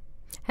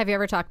 Have you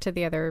ever talked to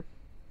the other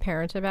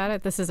parent about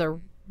it? This is a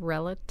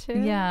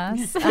relative?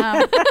 Yes.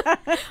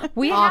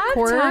 We have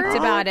talked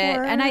about it.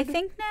 And I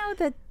think now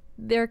that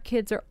their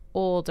kids are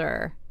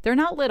older, they're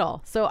not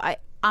little. So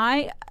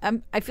I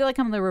feel like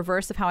I'm the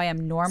reverse of how I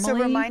am normally. So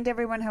remind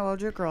everyone how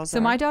old your girls are.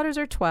 So my daughters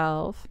are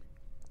 12,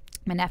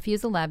 my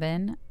nephew's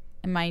 11,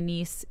 and my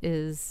niece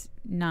is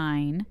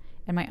 9,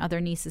 and my other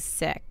niece is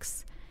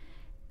 6.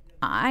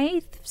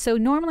 So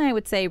normally I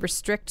would say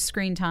restrict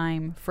screen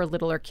time for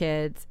littler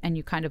kids, and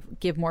you kind of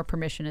give more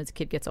permission as a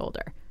kid gets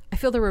older. I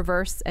feel the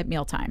reverse at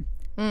mealtime.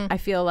 I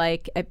feel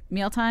like at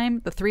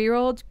mealtime, the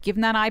 3-year-old, give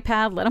them that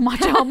iPad, let them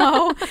watch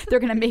Elmo. They're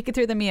going to make it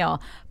through the meal.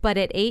 But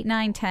at 8,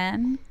 9,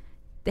 10,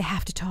 they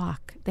have to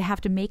talk. They have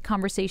to make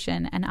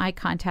conversation and eye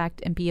contact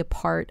and be a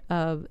part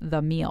of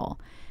the meal.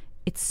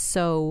 It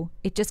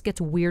just gets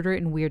weirder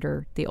and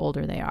weirder the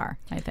older they are,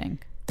 I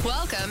think.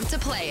 Welcome to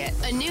Play It,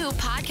 a new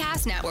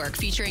podcast network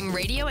featuring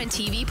radio and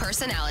TV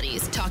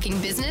personalities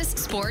talking business,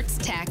 sports,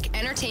 tech,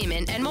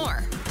 entertainment, and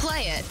more.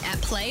 Play it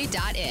at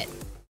play.it.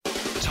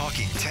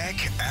 Talking tech,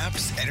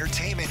 apps,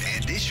 entertainment,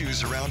 and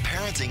issues around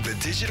parenting the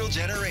digital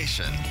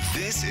generation.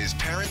 This is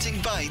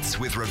Parenting Bites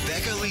with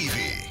Rebecca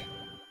Levy.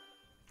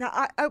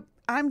 Now,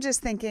 I'm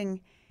just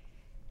thinking,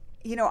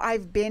 you know,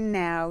 I've been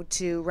now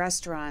to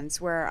restaurants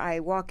where I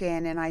walk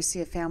in and I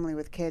see a family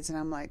with kids and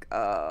I'm like,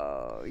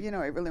 oh, you know,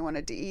 I really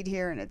wanted to eat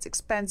here and it's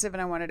expensive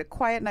and I wanted a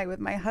quiet night with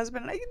my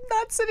husband and I'm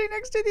not sitting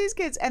next to these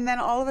kids. And then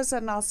all of a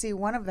sudden I'll see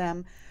one of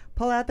them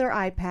pull out their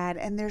iPad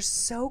and they're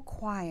so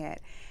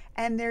quiet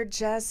and they're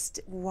just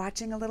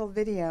watching a little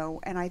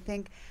video. And I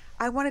think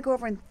I want to go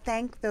over and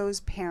thank those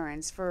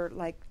parents for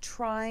like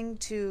trying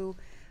to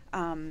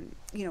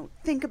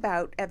think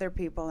about other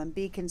people and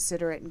be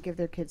considerate and give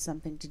their kids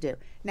something to do.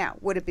 Now,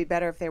 would it be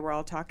better if they were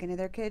all talking to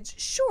their kids?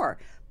 Sure.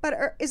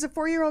 But is a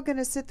 4-year-old going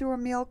to sit through a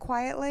meal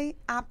quietly?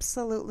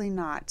 Absolutely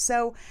not.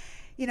 So,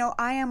 you know,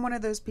 I am one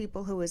of those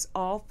people who is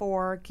all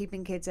for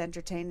keeping kids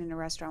entertained in a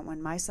restaurant.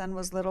 When my son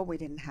was little, we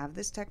didn't have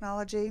this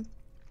technology.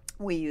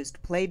 We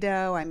used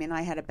Play-Doh. I mean,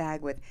 I had a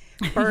bag with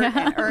Bert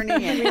and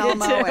Ernie and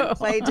Elmo and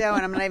Play-Doh,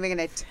 and I'm not even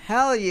going to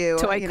tell you.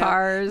 Toy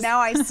cars. Now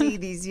I see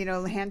these,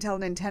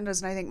 handheld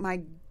Nintendos, and I think,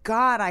 my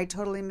God, I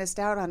totally missed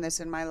out on this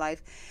in my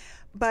life.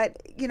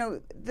 But,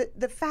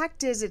 the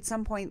fact is, at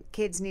some point,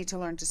 kids need to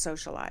learn to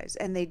socialize,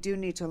 and they do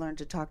need to learn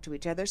to talk to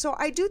each other. So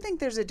I do think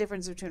there's a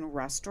difference between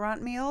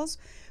restaurant meals,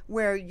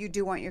 where you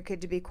do want your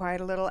kid to be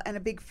quiet a little, and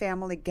a big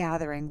family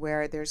gathering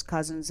where there's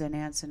cousins and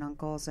aunts and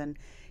uncles and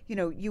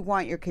you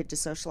want your kid to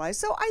socialize.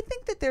 So I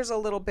think that there's a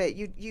little bit,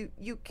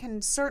 you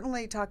can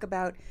certainly talk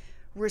about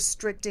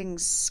restricting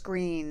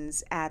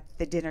screens at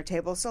the dinner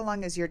table so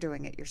long as you're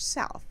doing it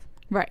yourself.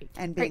 Right.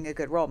 And being a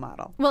good role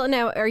model. Well,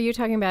 now, are you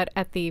talking about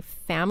at the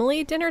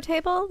family dinner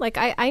table? Like,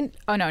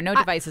 Oh, no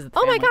devices at the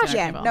oh my family gosh,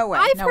 dinner yeah, table. no way.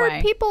 I've No heard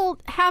way. people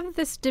have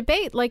this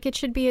debate like it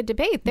should be a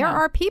debate. There No.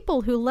 are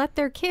people who let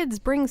their kids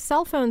bring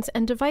cell phones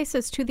and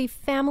devices to the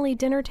family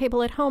dinner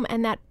table at home,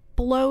 and that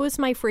blows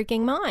my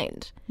freaking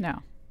mind. No.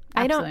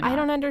 I absolutely not.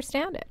 don't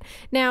understand it.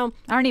 Now,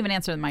 I don't even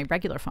answer my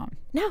regular phone.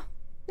 no,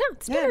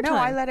 it's Yeah, dinner no, time.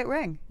 I let it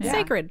ring. Yeah.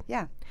 Sacred.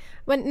 Yeah.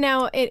 When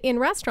now in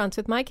restaurants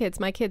with my kids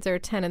are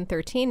 10 and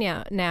 13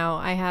 now.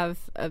 I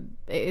have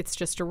it's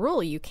just a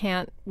rule. You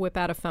can't whip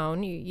out a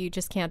phone. You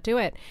just can't do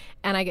it.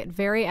 And I get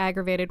very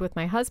aggravated with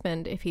my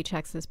husband if he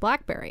checks his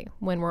BlackBerry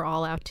when we're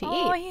all out to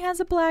Oh, eat. he has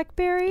a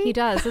BlackBerry? He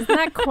does. Isn't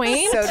that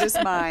quaint? So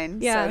does mine.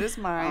 Yeah. So does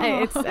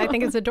mine. I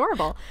think it's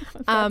adorable.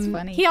 That's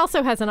funny. He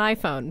also has an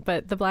iPhone,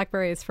 but the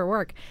BlackBerry is for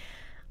work.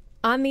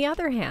 On the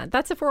other hand,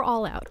 that's if we're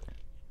all out.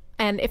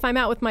 And if I'm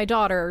out with my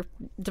daughter,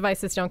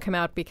 devices don't come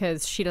out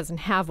because she doesn't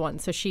have one.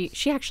 So she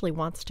actually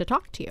wants to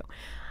talk to you.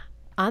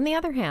 On the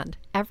other hand,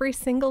 every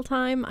single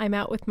time I'm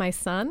out with my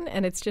son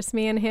and it's just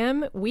me and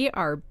him, we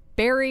are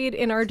buried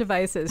in our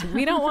devices.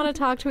 We don't want to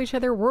talk to each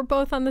other. We're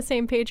both on the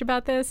same page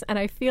about this. And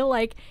I feel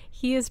like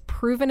he has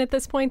proven at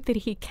this point that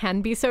he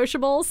can be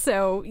sociable.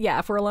 So yeah,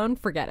 if we're alone,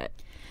 forget it.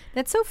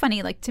 That's so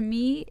funny. Like, to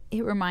me,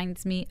 it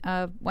reminds me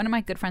of one of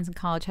my good friends in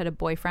college had a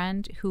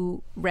boyfriend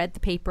who read the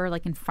paper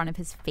like in front of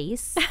his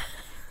face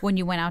when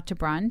you went out to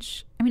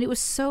brunch. I mean, it was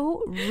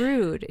so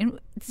rude. And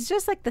it's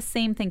just like the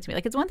same thing to me.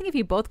 Like, it's one thing if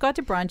you both go out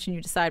to brunch and you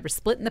decide we're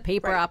splitting the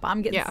paper up.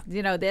 I'm getting,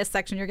 this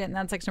section, you're getting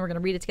that section. We're going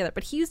to read it together.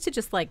 But he used to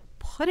just like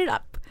put it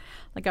up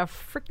like a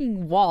freaking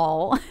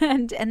wall.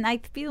 And I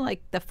feel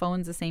like the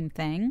phone's the same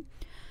thing.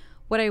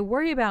 What I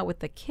worry about with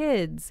the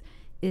kids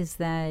is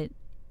that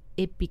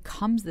it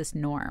becomes this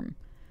norm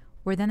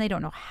where then they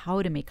don't know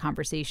how to make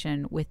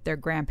conversation with their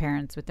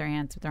grandparents, with their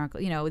aunts, with their uncle.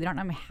 They don't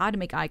know how to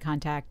make eye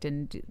contact.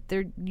 And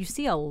you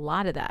see a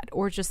lot of that,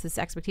 or just this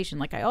expectation.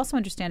 Like, I also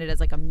understand it as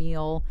like a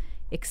meal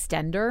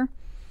extender.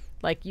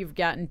 Like, you've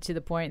gotten to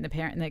the point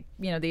and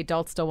the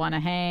adults still want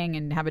to hang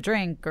and have a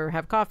drink or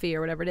have coffee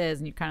or whatever it is.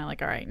 And you're kind of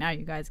like, all right, now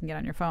you guys can get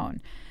on your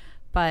phone.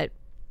 But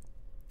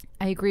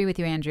I agree with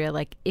you, Andrea.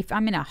 Like, if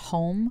I'm in a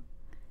home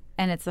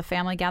and it's a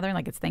family gathering,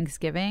 like it's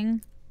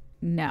Thanksgiving,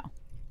 no.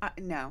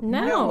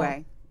 No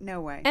way. No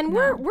way. And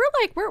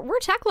we're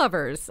tech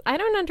lovers. I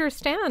don't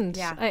understand.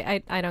 Yeah.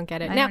 I don't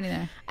get it. I Now,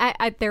 don't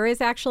either. there is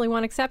actually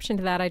one exception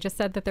to that. I just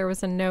said that there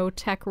was a no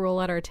tech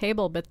rule at our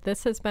table, but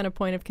this has been a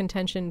point of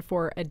contention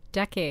for a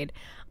decade.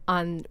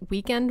 On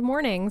weekend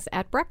mornings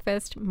at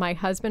breakfast, my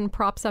husband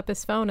props up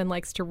his phone and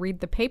likes to read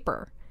the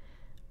paper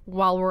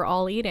while we're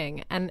all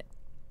eating. And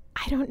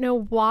I don't know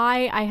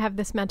why I have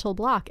this mental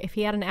block. If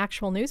he had an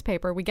actual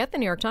newspaper, we get the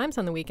New York Times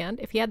on the weekend.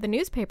 If he had the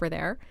newspaper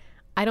there,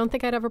 I don't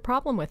think I'd have a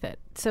problem with it.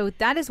 So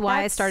that is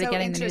why That's I started so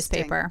getting the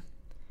interesting. newspaper.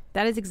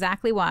 That is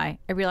exactly why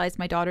I realized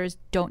my daughters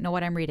don't know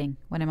what I'm reading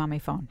when I'm on my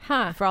phone.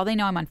 Huh. For all they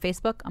know, I'm on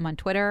Facebook, I'm on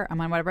Twitter,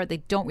 I'm on whatever. They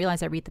don't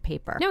realize I read the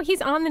paper. No,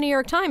 he's on the New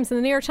York Times, and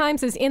the New York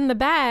Times is in the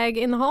bag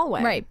in the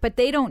hallway. Right, but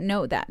they don't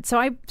know that.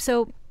 So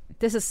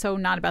this is so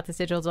not about this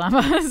digital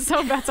dilemma. It's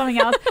so about something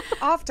else.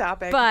 Off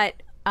topic.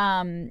 But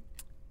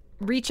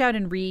Reach Out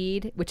and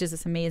Read, which is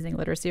this amazing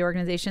literacy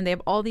organization, they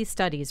have all these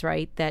studies,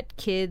 right, that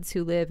kids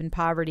who live in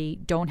poverty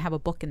don't have a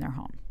book in their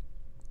home.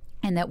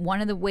 And that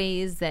one of the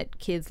ways that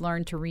kids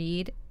learn to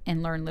read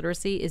and learn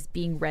literacy is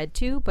being read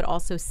to, but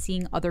also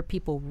seeing other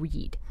people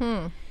read.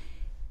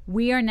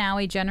 We are now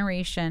a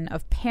generation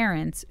of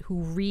parents who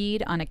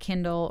read on a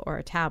Kindle or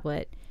a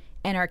tablet,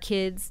 and our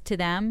kids, to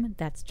them,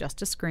 that's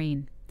just a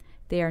screen.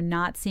 They are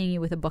not seeing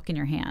you with a book in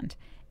your hand.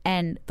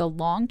 And the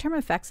long-term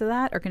effects of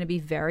that are going to be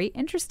very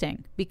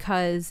interesting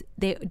because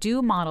they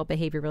do model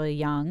behavior really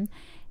young.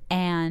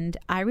 And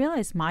I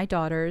realize my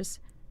daughters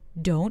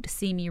don't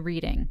see me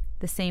reading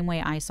the same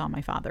way I saw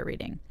my father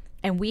reading.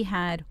 And we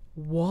had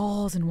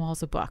walls and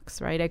walls of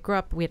books, right? I grew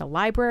up, we had a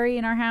library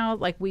in our house.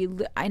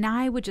 And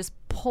I would just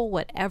pull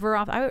whatever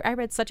off. I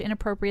read such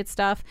inappropriate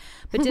stuff,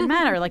 but it didn't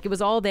matter. Like, it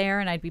was all there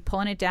and I'd be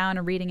pulling it down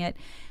and reading it.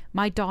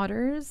 My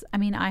daughters, I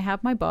mean, I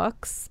have my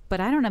books, but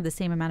I don't have the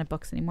same amount of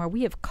books anymore.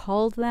 We have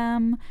culled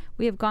them.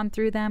 We have gone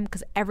through them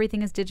because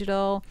everything is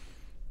digital.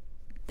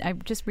 I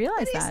just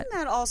realized But that. isn't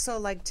that also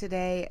like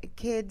today,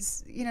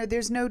 kids,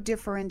 there's no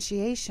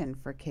differentiation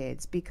for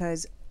kids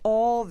because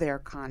all their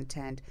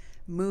content,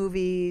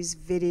 movies,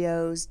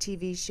 videos,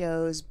 TV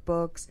shows,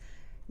 books,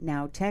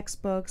 now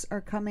textbooks are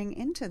coming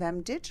into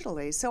them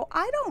digitally. So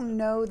I don't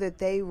know that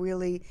they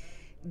really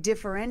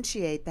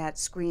differentiate that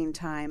screen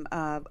time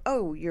of,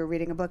 oh, you're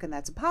reading a book and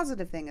that's a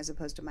positive thing as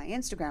opposed to my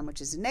Instagram, which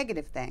is a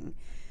negative thing.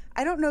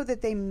 I don't know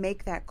that they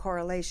make that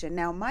correlation.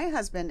 Now, my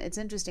husband, it's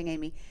interesting,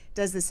 Amy,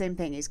 does the same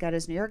thing. He's got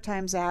his New York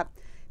Times app.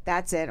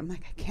 That's it. I'm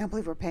like, I can't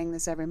believe we're paying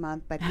this every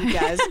month, but he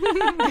does.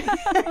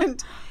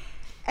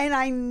 And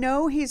I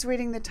know he's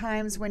reading the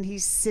Times when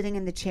he's sitting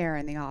in the chair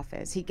in the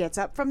office. He gets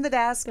up from the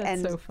desk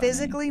and so funny.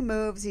 physically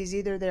moves. He's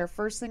either there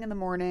first thing in the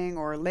morning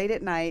or late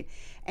at night,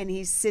 and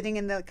he's sitting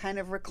in the kind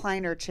of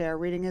recliner chair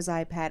reading his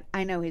iPad.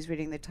 I know he's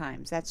reading the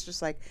Times. That's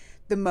just like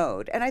the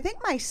mode. And I think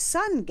my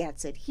son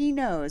gets it. He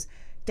knows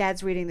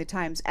Dad's reading the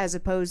Times as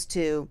opposed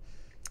to,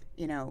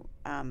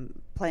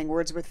 playing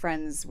Words with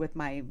Friends with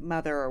my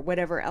mother or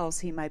whatever else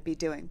he might be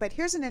doing. But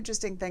here's an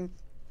interesting thing.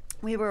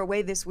 We were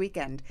away this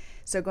weekend.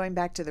 So going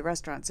back to the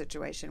restaurant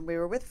situation, we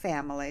were with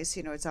families.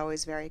 It's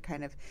always very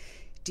kind of,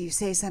 do you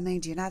say something?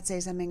 Do you not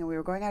say something? And we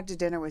were going out to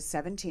dinner with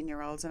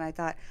 17-year-olds. And I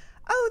thought,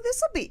 oh,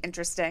 this will be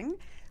interesting.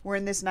 We're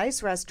in this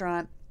nice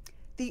restaurant.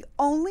 The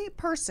only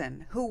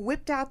person who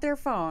whipped out their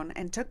phone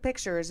and took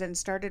pictures and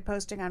started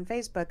posting on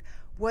Facebook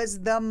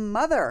was the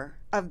mother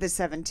of the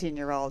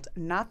 17-year-old,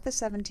 not the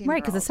 17-year-old.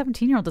 Right, because the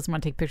 17-year-old doesn't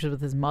want to take pictures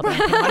with his mother on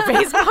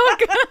Facebook.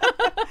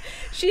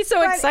 She's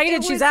so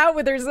excited she's out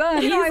with her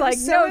son. He's like,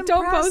 no,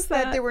 don't post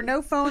that. There were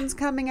no phones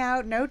coming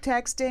out, no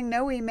texting,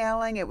 no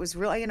emailing. It was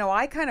really,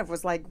 I kind of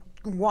was like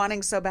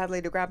wanting so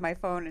badly to grab my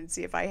phone and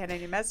see if I had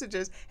any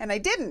messages, and I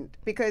didn't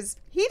because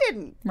he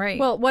didn't. Right.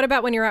 Well, what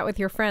about when you're out with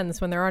your friends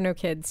when there are no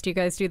kids? Do you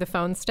guys do the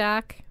phone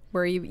stack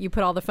where you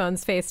put all the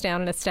phones face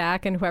down in a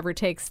stack and whoever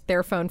takes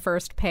their phone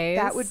first pays?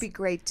 That would be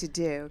great to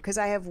do because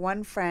I have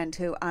one friend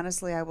who,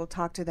 honestly, I will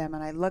talk to them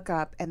and I look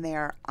up and they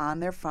are on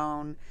their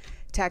phone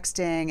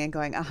texting and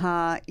going,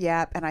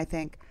 yep, and I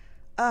think,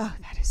 oh,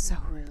 that is so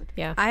rude.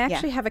 Yeah. I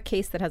actually have a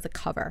case that has a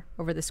cover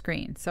over the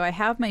screen. So I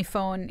have my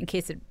phone in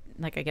case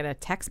I get a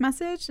text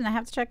message and I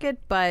have to check it,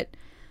 but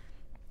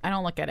I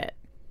don't look at it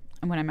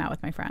when I'm out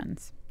with my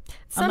friends.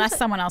 Unless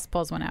someone else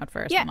pulls one out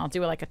first, and I'll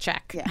do like a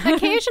check. Yeah.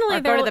 Occasionally,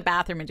 or go to the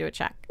bathroom and do a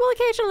check. Well,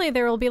 occasionally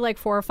there will be like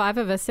 4 or 5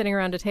 of us sitting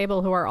around a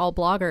table who are all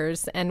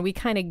bloggers, and we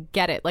kind of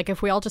get it. Like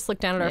if we all just look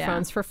down at our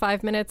phones for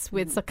 5 minutes,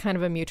 it's a kind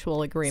of a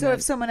mutual agreement. So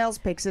if someone else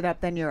picks it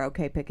up, then you're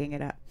okay picking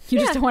it up. You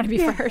just don't want to be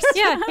first.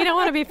 Yeah, you don't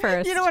want to be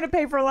first. You don't want to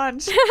pay for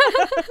lunch.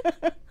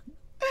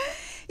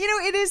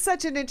 It is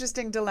such an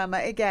interesting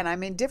dilemma. Again, I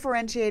mean,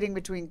 differentiating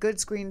between good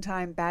screen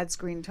time, bad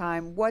screen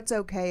time, what's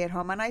okay at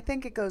home. And I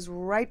think it goes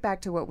right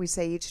back to what we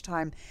say each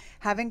time,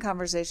 having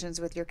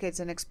conversations with your kids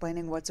and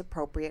explaining what's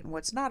appropriate and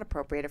what's not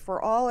appropriate. If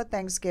we're all at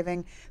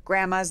Thanksgiving,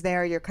 grandma's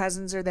there, your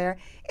cousins are there,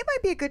 it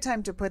might be a good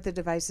time to put the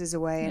devices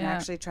away and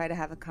actually try to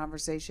have a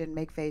conversation,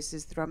 make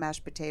faces, throw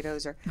mashed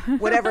potatoes or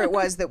whatever it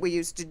was that we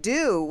used to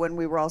do when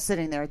we were all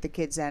sitting there at the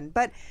kids' end.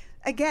 But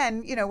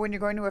again, when you're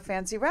going to a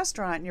fancy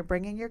restaurant and you're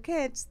bringing your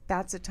kids,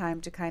 that's a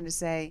time to kind of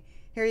say,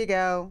 here you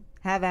go,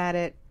 have at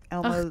it.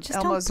 Just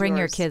don't bring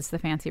your kids to the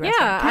fancy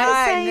restaurant. Yeah,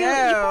 I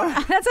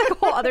know. That's a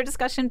whole other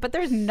discussion, but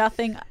there's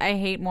nothing I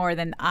hate more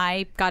than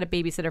I got a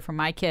babysitter for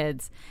my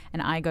kids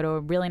and I go to a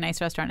really nice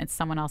restaurant and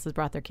someone else has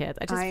brought their kids.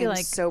 I just feel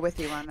like so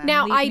with you on that.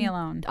 Now, leave me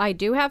alone. I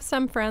do have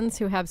some friends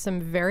who have some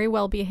very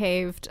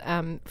well-behaved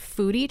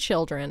foodie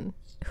children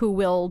who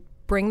will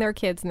bring their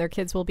kids, and their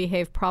kids will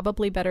behave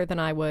probably better than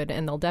I would,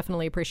 and they'll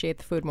definitely appreciate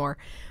the food more.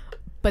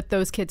 But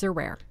those kids are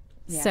rare.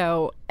 Yeah.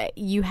 So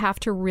you have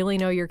to really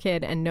know your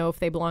kid and know if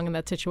they belong in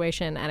that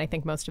situation, and I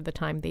think most of the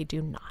time they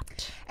do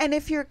not. And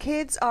if your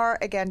kids are,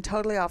 again,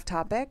 totally off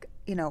topic,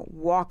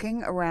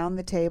 walking around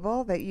the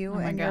table that you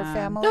and your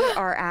family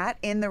are at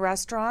in the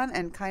restaurant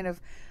and kind of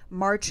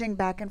marching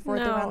back and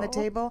forth around the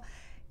table,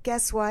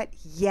 guess what?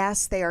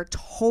 Yes, they are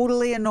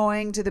totally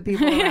annoying to the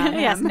people around them.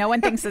 Yes, no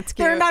one thinks it's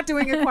cute. They're not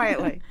doing it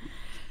quietly.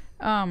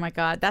 Oh my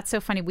God, that's so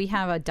funny. We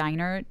have a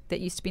diner that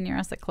used to be near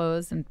us that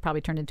closed and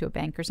probably turned into a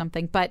bank or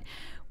something. But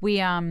we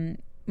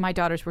my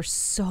daughters were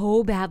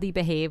so badly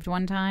behaved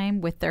one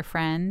time with their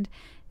friend.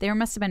 There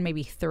must have been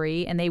maybe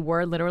 3, and they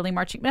were literally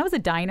marching. That was a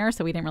diner,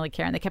 so we didn't really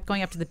care. And they kept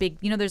going up to the big,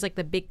 there's like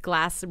the big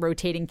glass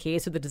rotating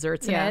case with the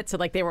desserts in it. So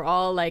like they were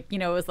all like,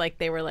 it was like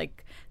they were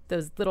like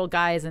those little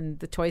guys in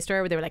the toy store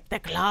where they were like, the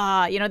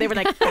claw, they were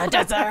like, the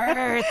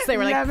desserts. They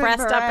were like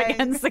pressed up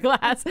against the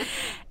glass.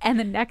 And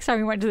the next time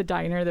we went to the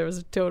diner, there was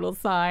a total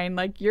sign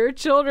like, your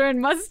children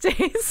must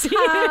stay seated.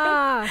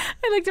 I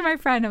looked at my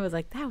friend and was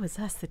like, that was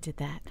us that did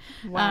that.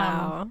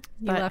 Wow.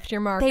 You left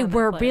your mark They on that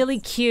were place. really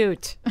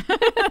cute.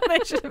 They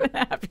should have been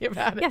happy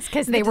about it. Yes,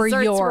 because they were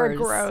desserts yours.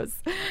 Were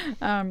gross.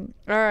 All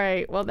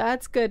right. Well,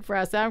 that's good for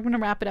us. I'm going to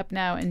wrap it up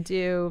now and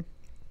do...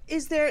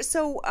 Is there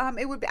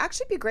it would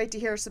actually be great to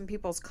hear some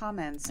people's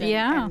comments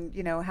and,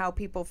 and how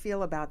people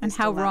feel about this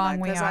and how dilemma, wrong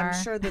we because are.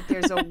 I'm sure that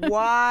there's a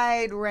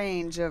wide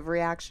range of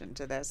reaction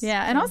to this.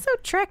 Yeah, and also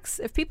tricks.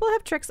 If people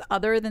have tricks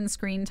other than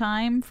screen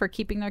time for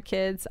keeping their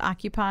kids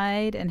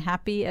occupied and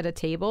happy at a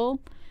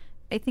table,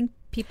 I think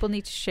people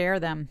need to share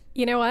them.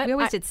 You know what? We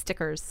always did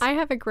stickers. I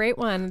have a great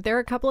one. There are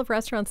a couple of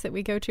restaurants that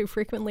we go to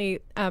frequently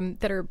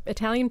that are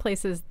Italian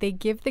places. They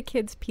give the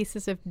kids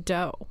pieces of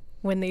dough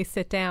when they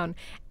sit down,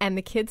 and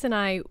the kids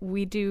and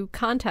we do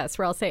contests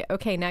where I'll say,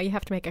 okay, now you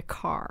have to make a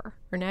car,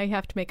 or now you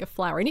have to make a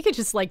flower, and you could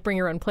just like bring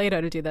your own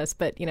Play-Doh to do this,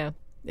 but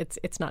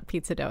it's not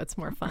pizza dough, it's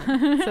more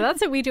fun. So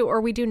that's what we do.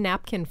 Or we do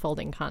napkin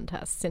folding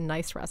contests in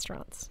nice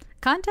restaurants.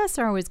 Contests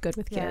are always good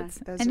with Yeah, kids.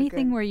 those are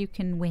Anything good. where you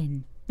can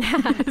win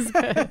is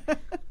good. All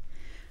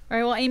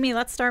right, well, Amy,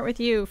 let's start with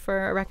you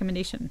for a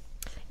recommendation.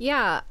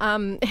 Yeah.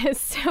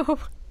 So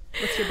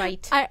What's your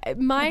bite?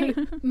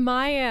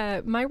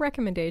 My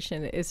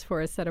recommendation is for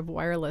a set of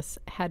wireless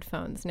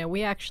headphones. Now,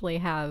 we actually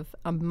have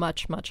a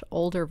much, much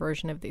older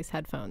version of these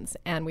headphones,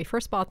 and we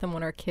first bought them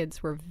when our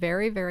kids were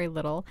very, very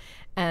little,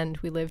 and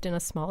we lived in a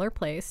smaller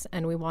place,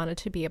 and we wanted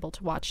to be able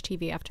to watch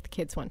TV after the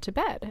kids went to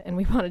bed, and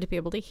we wanted to be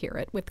able to hear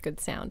it with good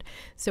sound.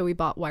 So we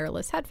bought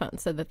wireless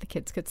headphones so that the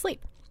kids could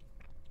sleep.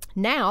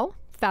 Now,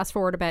 fast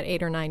forward about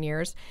 8 or 9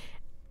 years,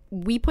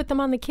 we put them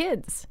on the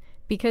kids.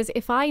 Because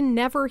if I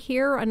never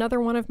hear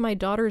another one of my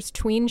daughter's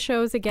tween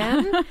shows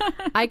again,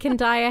 I can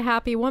die a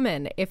happy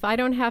woman. If I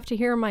don't have to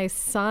hear my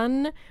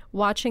son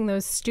watching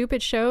those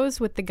stupid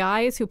shows with the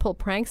guys who pull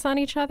pranks on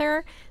each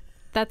other,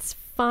 that's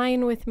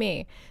fine with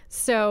me.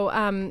 So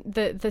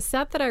the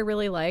set that I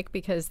really like,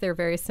 because they're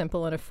very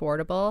simple and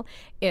affordable,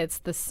 it's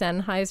the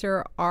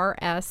Sennheiser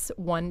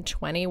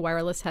RS120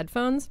 wireless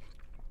headphones.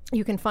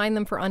 You can find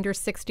them for under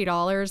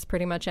 $60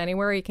 pretty much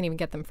anywhere. You can even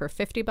get them for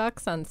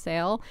 $50 on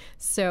sale.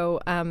 So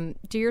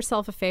do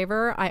yourself a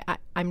favor.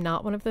 I'm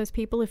not one of those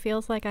people who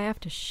feels like I have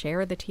to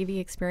share the TV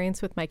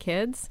experience with my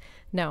kids.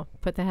 No,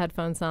 put the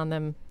headphones on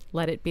them.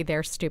 Let it be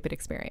their stupid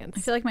experience.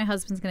 I feel like my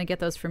husband's going to get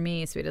those for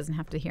me so he doesn't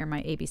have to hear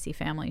my ABC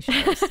Family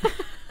shows,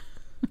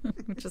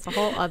 which is a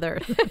whole other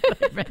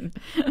segment.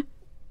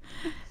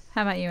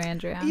 How about you,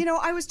 Andrea?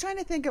 I was trying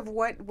to think of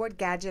what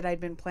gadget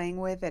I'd been playing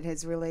with that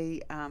has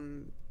really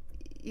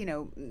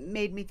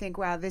made me think,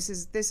 wow, this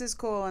is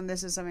cool, and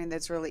this is something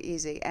that's really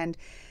easy. And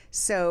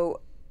so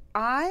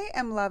I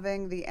am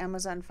loving the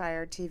Amazon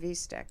Fire TV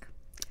stick.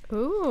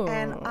 Ooh.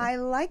 And I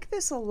like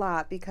this a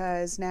lot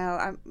because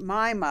now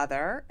my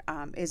mother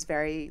is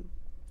very,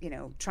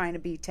 trying to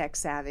be tech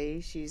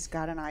savvy. She's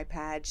got an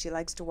iPad. She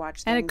likes to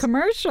watch things. And a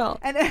commercial.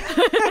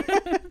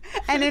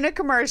 And in a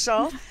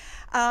commercial.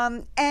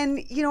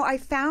 I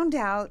found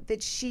out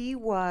that she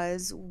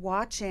was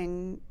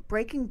watching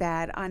Breaking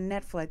Bad on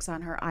Netflix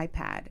on her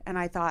iPad. And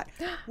I thought,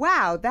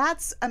 wow,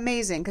 that's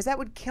amazing, because that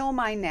would kill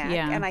my neck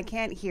and I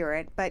can't hear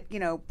it. But,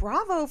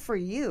 bravo for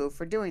you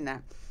for doing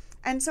that.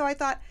 And so I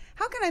thought,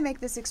 how can I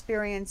make this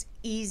experience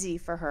easy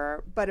for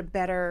her, but a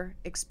better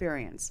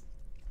experience?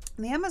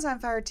 And the Amazon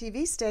Fire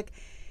TV stick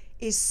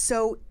is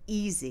so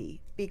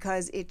easy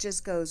because it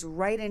just goes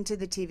right into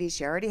the TV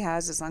she already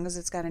has, as long as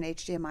it's got an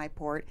HDMI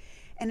port,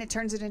 and it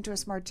turns it into a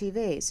smart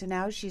TV. So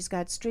now she's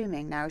got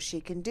streaming. Now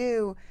she can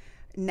do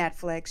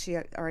Netflix. She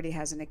already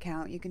has an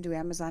account. You can do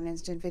Amazon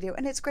Instant Video.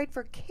 And it's great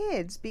for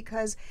kids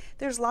because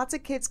there's lots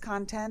of kids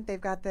content.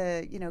 They've got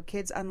the,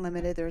 Kids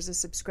Unlimited. There's a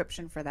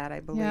subscription for that,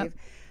 I believe. Yep.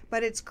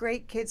 But it's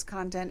great kids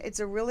content. It's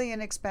a really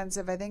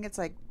inexpensive, I think it's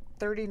like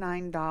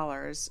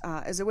 $39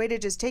 as a way to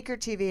just take your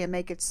TV and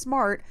make it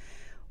smart.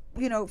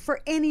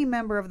 For any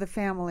member of the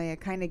family, it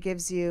kind of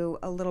gives you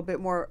a little bit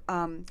more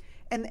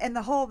and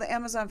the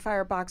Amazon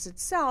Fire box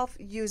itself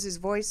uses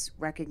voice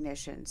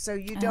recognition, so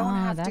you don't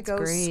have to go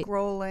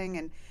scrolling.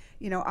 And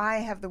I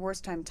have the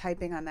worst time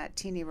typing on that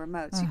teeny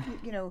remote. So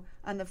you can,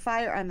 on the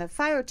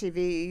Fire TV,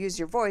 you use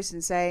your voice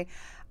and say,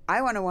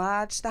 I want to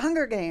watch The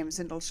Hunger Games,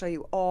 and it'll show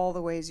you all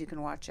the ways you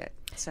can watch it.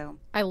 So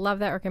I love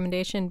that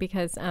recommendation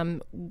because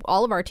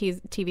all of our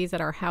TVs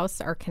at our house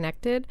are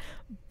connected,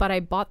 but I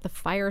bought the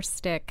Fire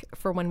Stick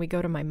for when we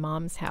go to my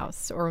mom's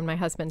house or when my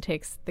husband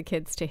takes the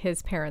kids to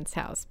his parents'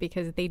 house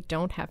because they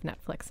don't have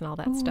Netflix and all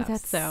that stuff.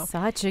 That's so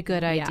such a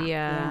good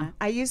idea.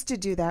 I used to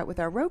do that with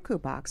our Roku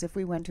box. If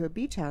we went to a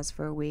beach house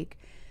for a week,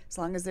 as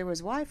long as there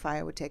was Wi-Fi,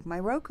 I would take my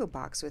Roku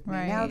box with me.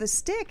 Right. Now the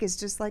stick is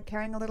just like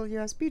carrying a little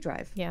USB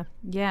drive. Yeah.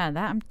 Yeah,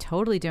 that I'm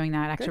totally doing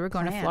that. Actually, Good we're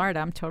going to plan. Florida.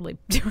 I'm totally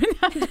doing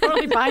that. I'm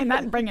totally buying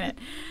that and bringing it.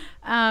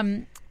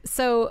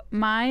 So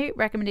my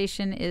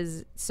recommendation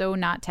is so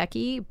not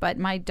techie, but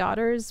my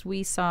daughters,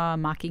 we saw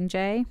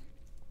Mockingjay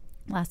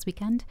last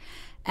weekend.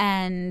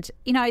 And,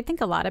 you know, I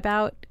think a lot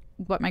about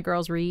what my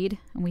girls read.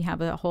 And we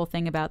have a whole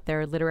thing about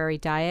their literary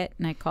diet.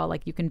 And I call,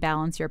 like, you can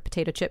balance your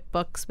potato chip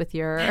books with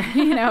your,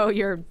 you know,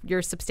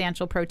 your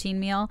substantial protein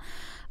meal.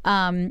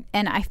 And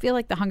I feel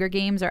like the Hunger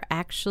Games are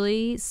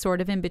actually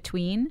sort of in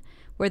between,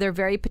 where they're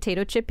very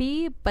potato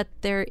chippy, but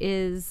there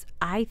is,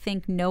 I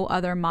think, no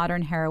other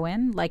modern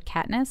heroine like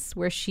Katniss,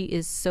 where she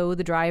is so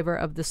the driver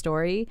of the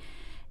story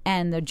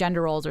and the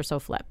gender roles are so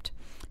flipped.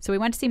 So we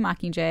went to see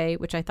Mockingjay,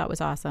 which I thought was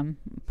awesome,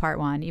 part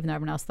one, even though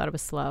everyone else thought it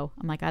was slow.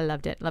 I'm like, I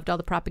loved it. Loved all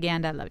the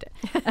propaganda. I loved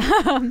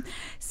it.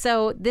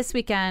 So this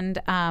weekend,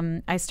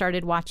 I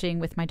started watching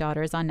with my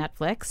daughters on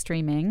Netflix,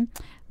 streaming,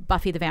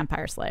 Buffy the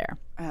Vampire Slayer.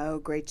 Oh,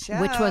 great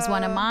show. Which was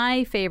one of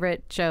my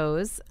favorite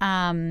shows,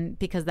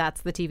 because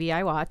that's the TV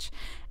I watch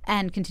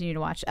and continue to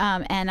watch.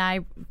 And I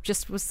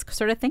just was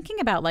sort of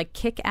thinking about, like,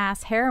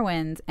 kick-ass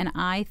heroines. And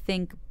I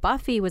think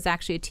Buffy was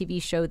actually a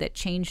TV show that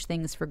changed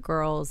things for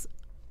girls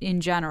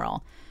in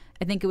general.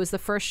 I think it was the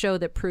first show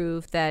that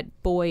proved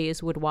that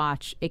boys would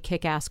watch a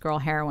kick-ass girl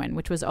heroine,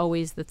 which was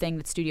always the thing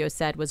that studios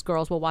said was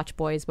girls will watch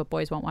boys, but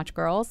boys won't watch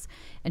girls.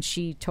 And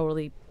she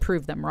totally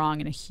proved them wrong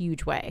in a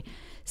huge way.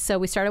 So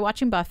we started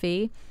watching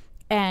Buffy,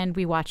 and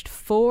we watched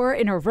 4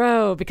 in a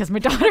row because my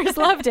daughters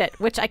loved it,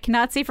 which I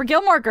cannot say for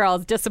Gilmore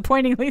Girls,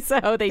 disappointingly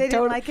so. They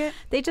didn't like it?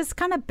 They just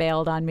kind of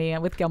bailed on me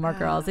with Gilmore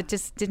Girls. It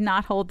just did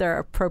not hold their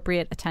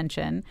appropriate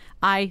attention.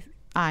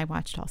 I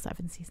watched all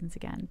 7 seasons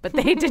again, but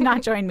they did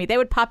not join me. They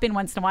would pop in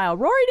once in a while.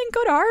 Rory didn't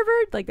go to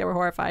Harvard. Like, they were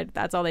horrified.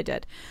 That's all they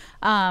did.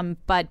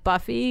 But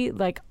Buffy,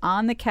 like,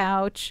 on the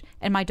couch,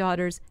 and my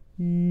daughters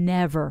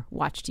never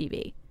watch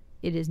TV.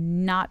 It is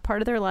not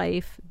part of their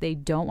life. They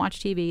don't watch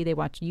TV. They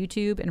watch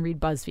YouTube and read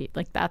BuzzFeed.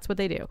 Like, that's what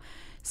they do.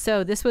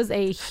 So this was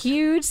a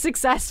huge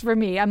success for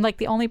me. I'm like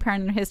the only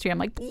parent in history. I'm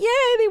like,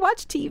 yay, they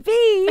watch TV.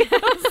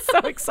 I'm so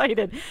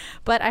excited.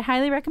 But I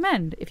highly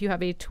recommend, if you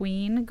have a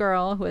tween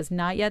girl who has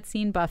not yet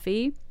seen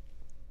Buffy,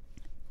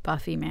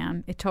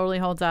 man, it totally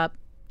holds up.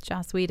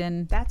 Joss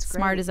Whedon, That's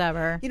smart great. as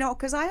ever. You know,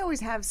 because I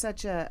always have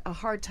such a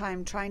hard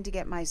time trying to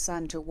get my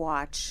son to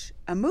watch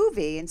a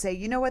movie and say,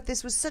 you know what,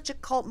 this was such a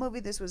cult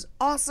movie. This was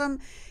awesome.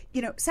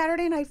 You know,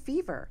 Saturday Night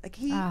Fever. Like,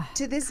 he,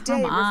 to this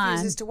day, come on.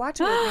 refuses to watch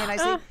it with me. And I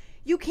say,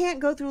 you can't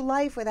go through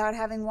life without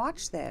having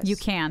watched this. You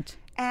can't.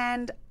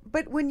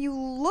 But when you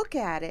look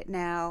at it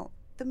now,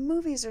 the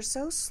movies are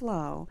so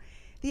slow.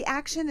 The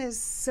action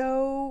is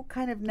so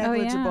kind of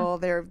negligible.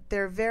 They're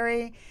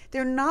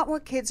not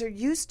what kids are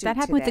used to. That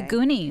happened with the today.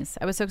 Goonies.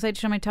 I was so excited to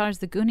show my daughters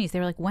the Goonies. They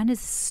were like, when is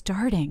this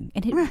starting?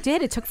 And it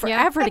did. It took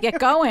forever to get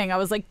going. I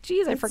was like,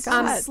 geez, I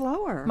forgot. It's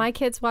slower. My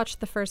kids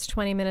watched the first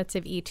 20 minutes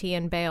of E.T.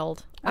 and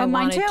bailed. I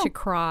mine wanted too. to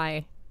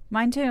cry.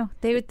 Mine too.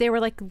 They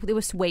were like, it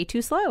was way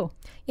too slow.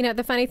 You know,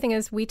 the funny thing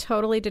is we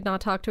totally did not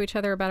talk to each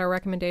other about our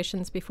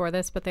recommendations before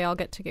this, but they all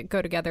get to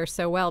go together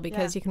so well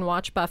because you can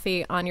watch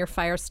Buffy on your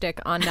Fire Stick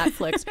on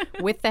Netflix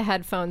with the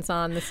headphones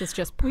on. This is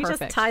just perfect. We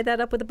just tied that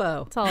up with a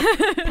bow. It's all a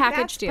package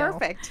That's deal.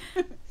 perfect.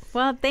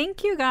 Well,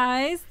 thank you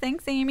guys.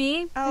 Thanks,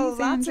 Amy. Oh, Thanks,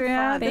 lots of Andrea.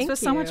 fun. This Thank was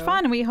so much you.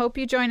 fun. And we hope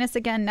you join us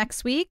again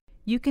next week.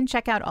 You can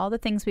check out all the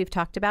things we've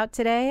talked about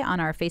today on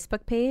our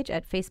Facebook page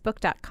at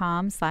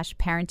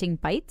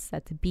facebook.com/parentingbites.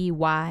 That's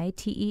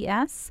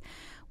BYTES.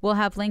 We'll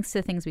have links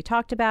to things we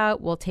talked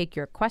about. We'll take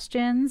your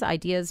questions,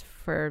 ideas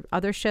for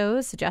other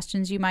shows,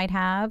 suggestions you might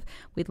have.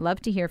 We'd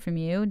love to hear from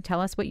you and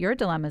tell us what your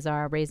dilemmas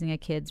are raising a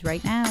kids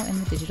right now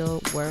in the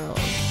digital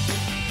world.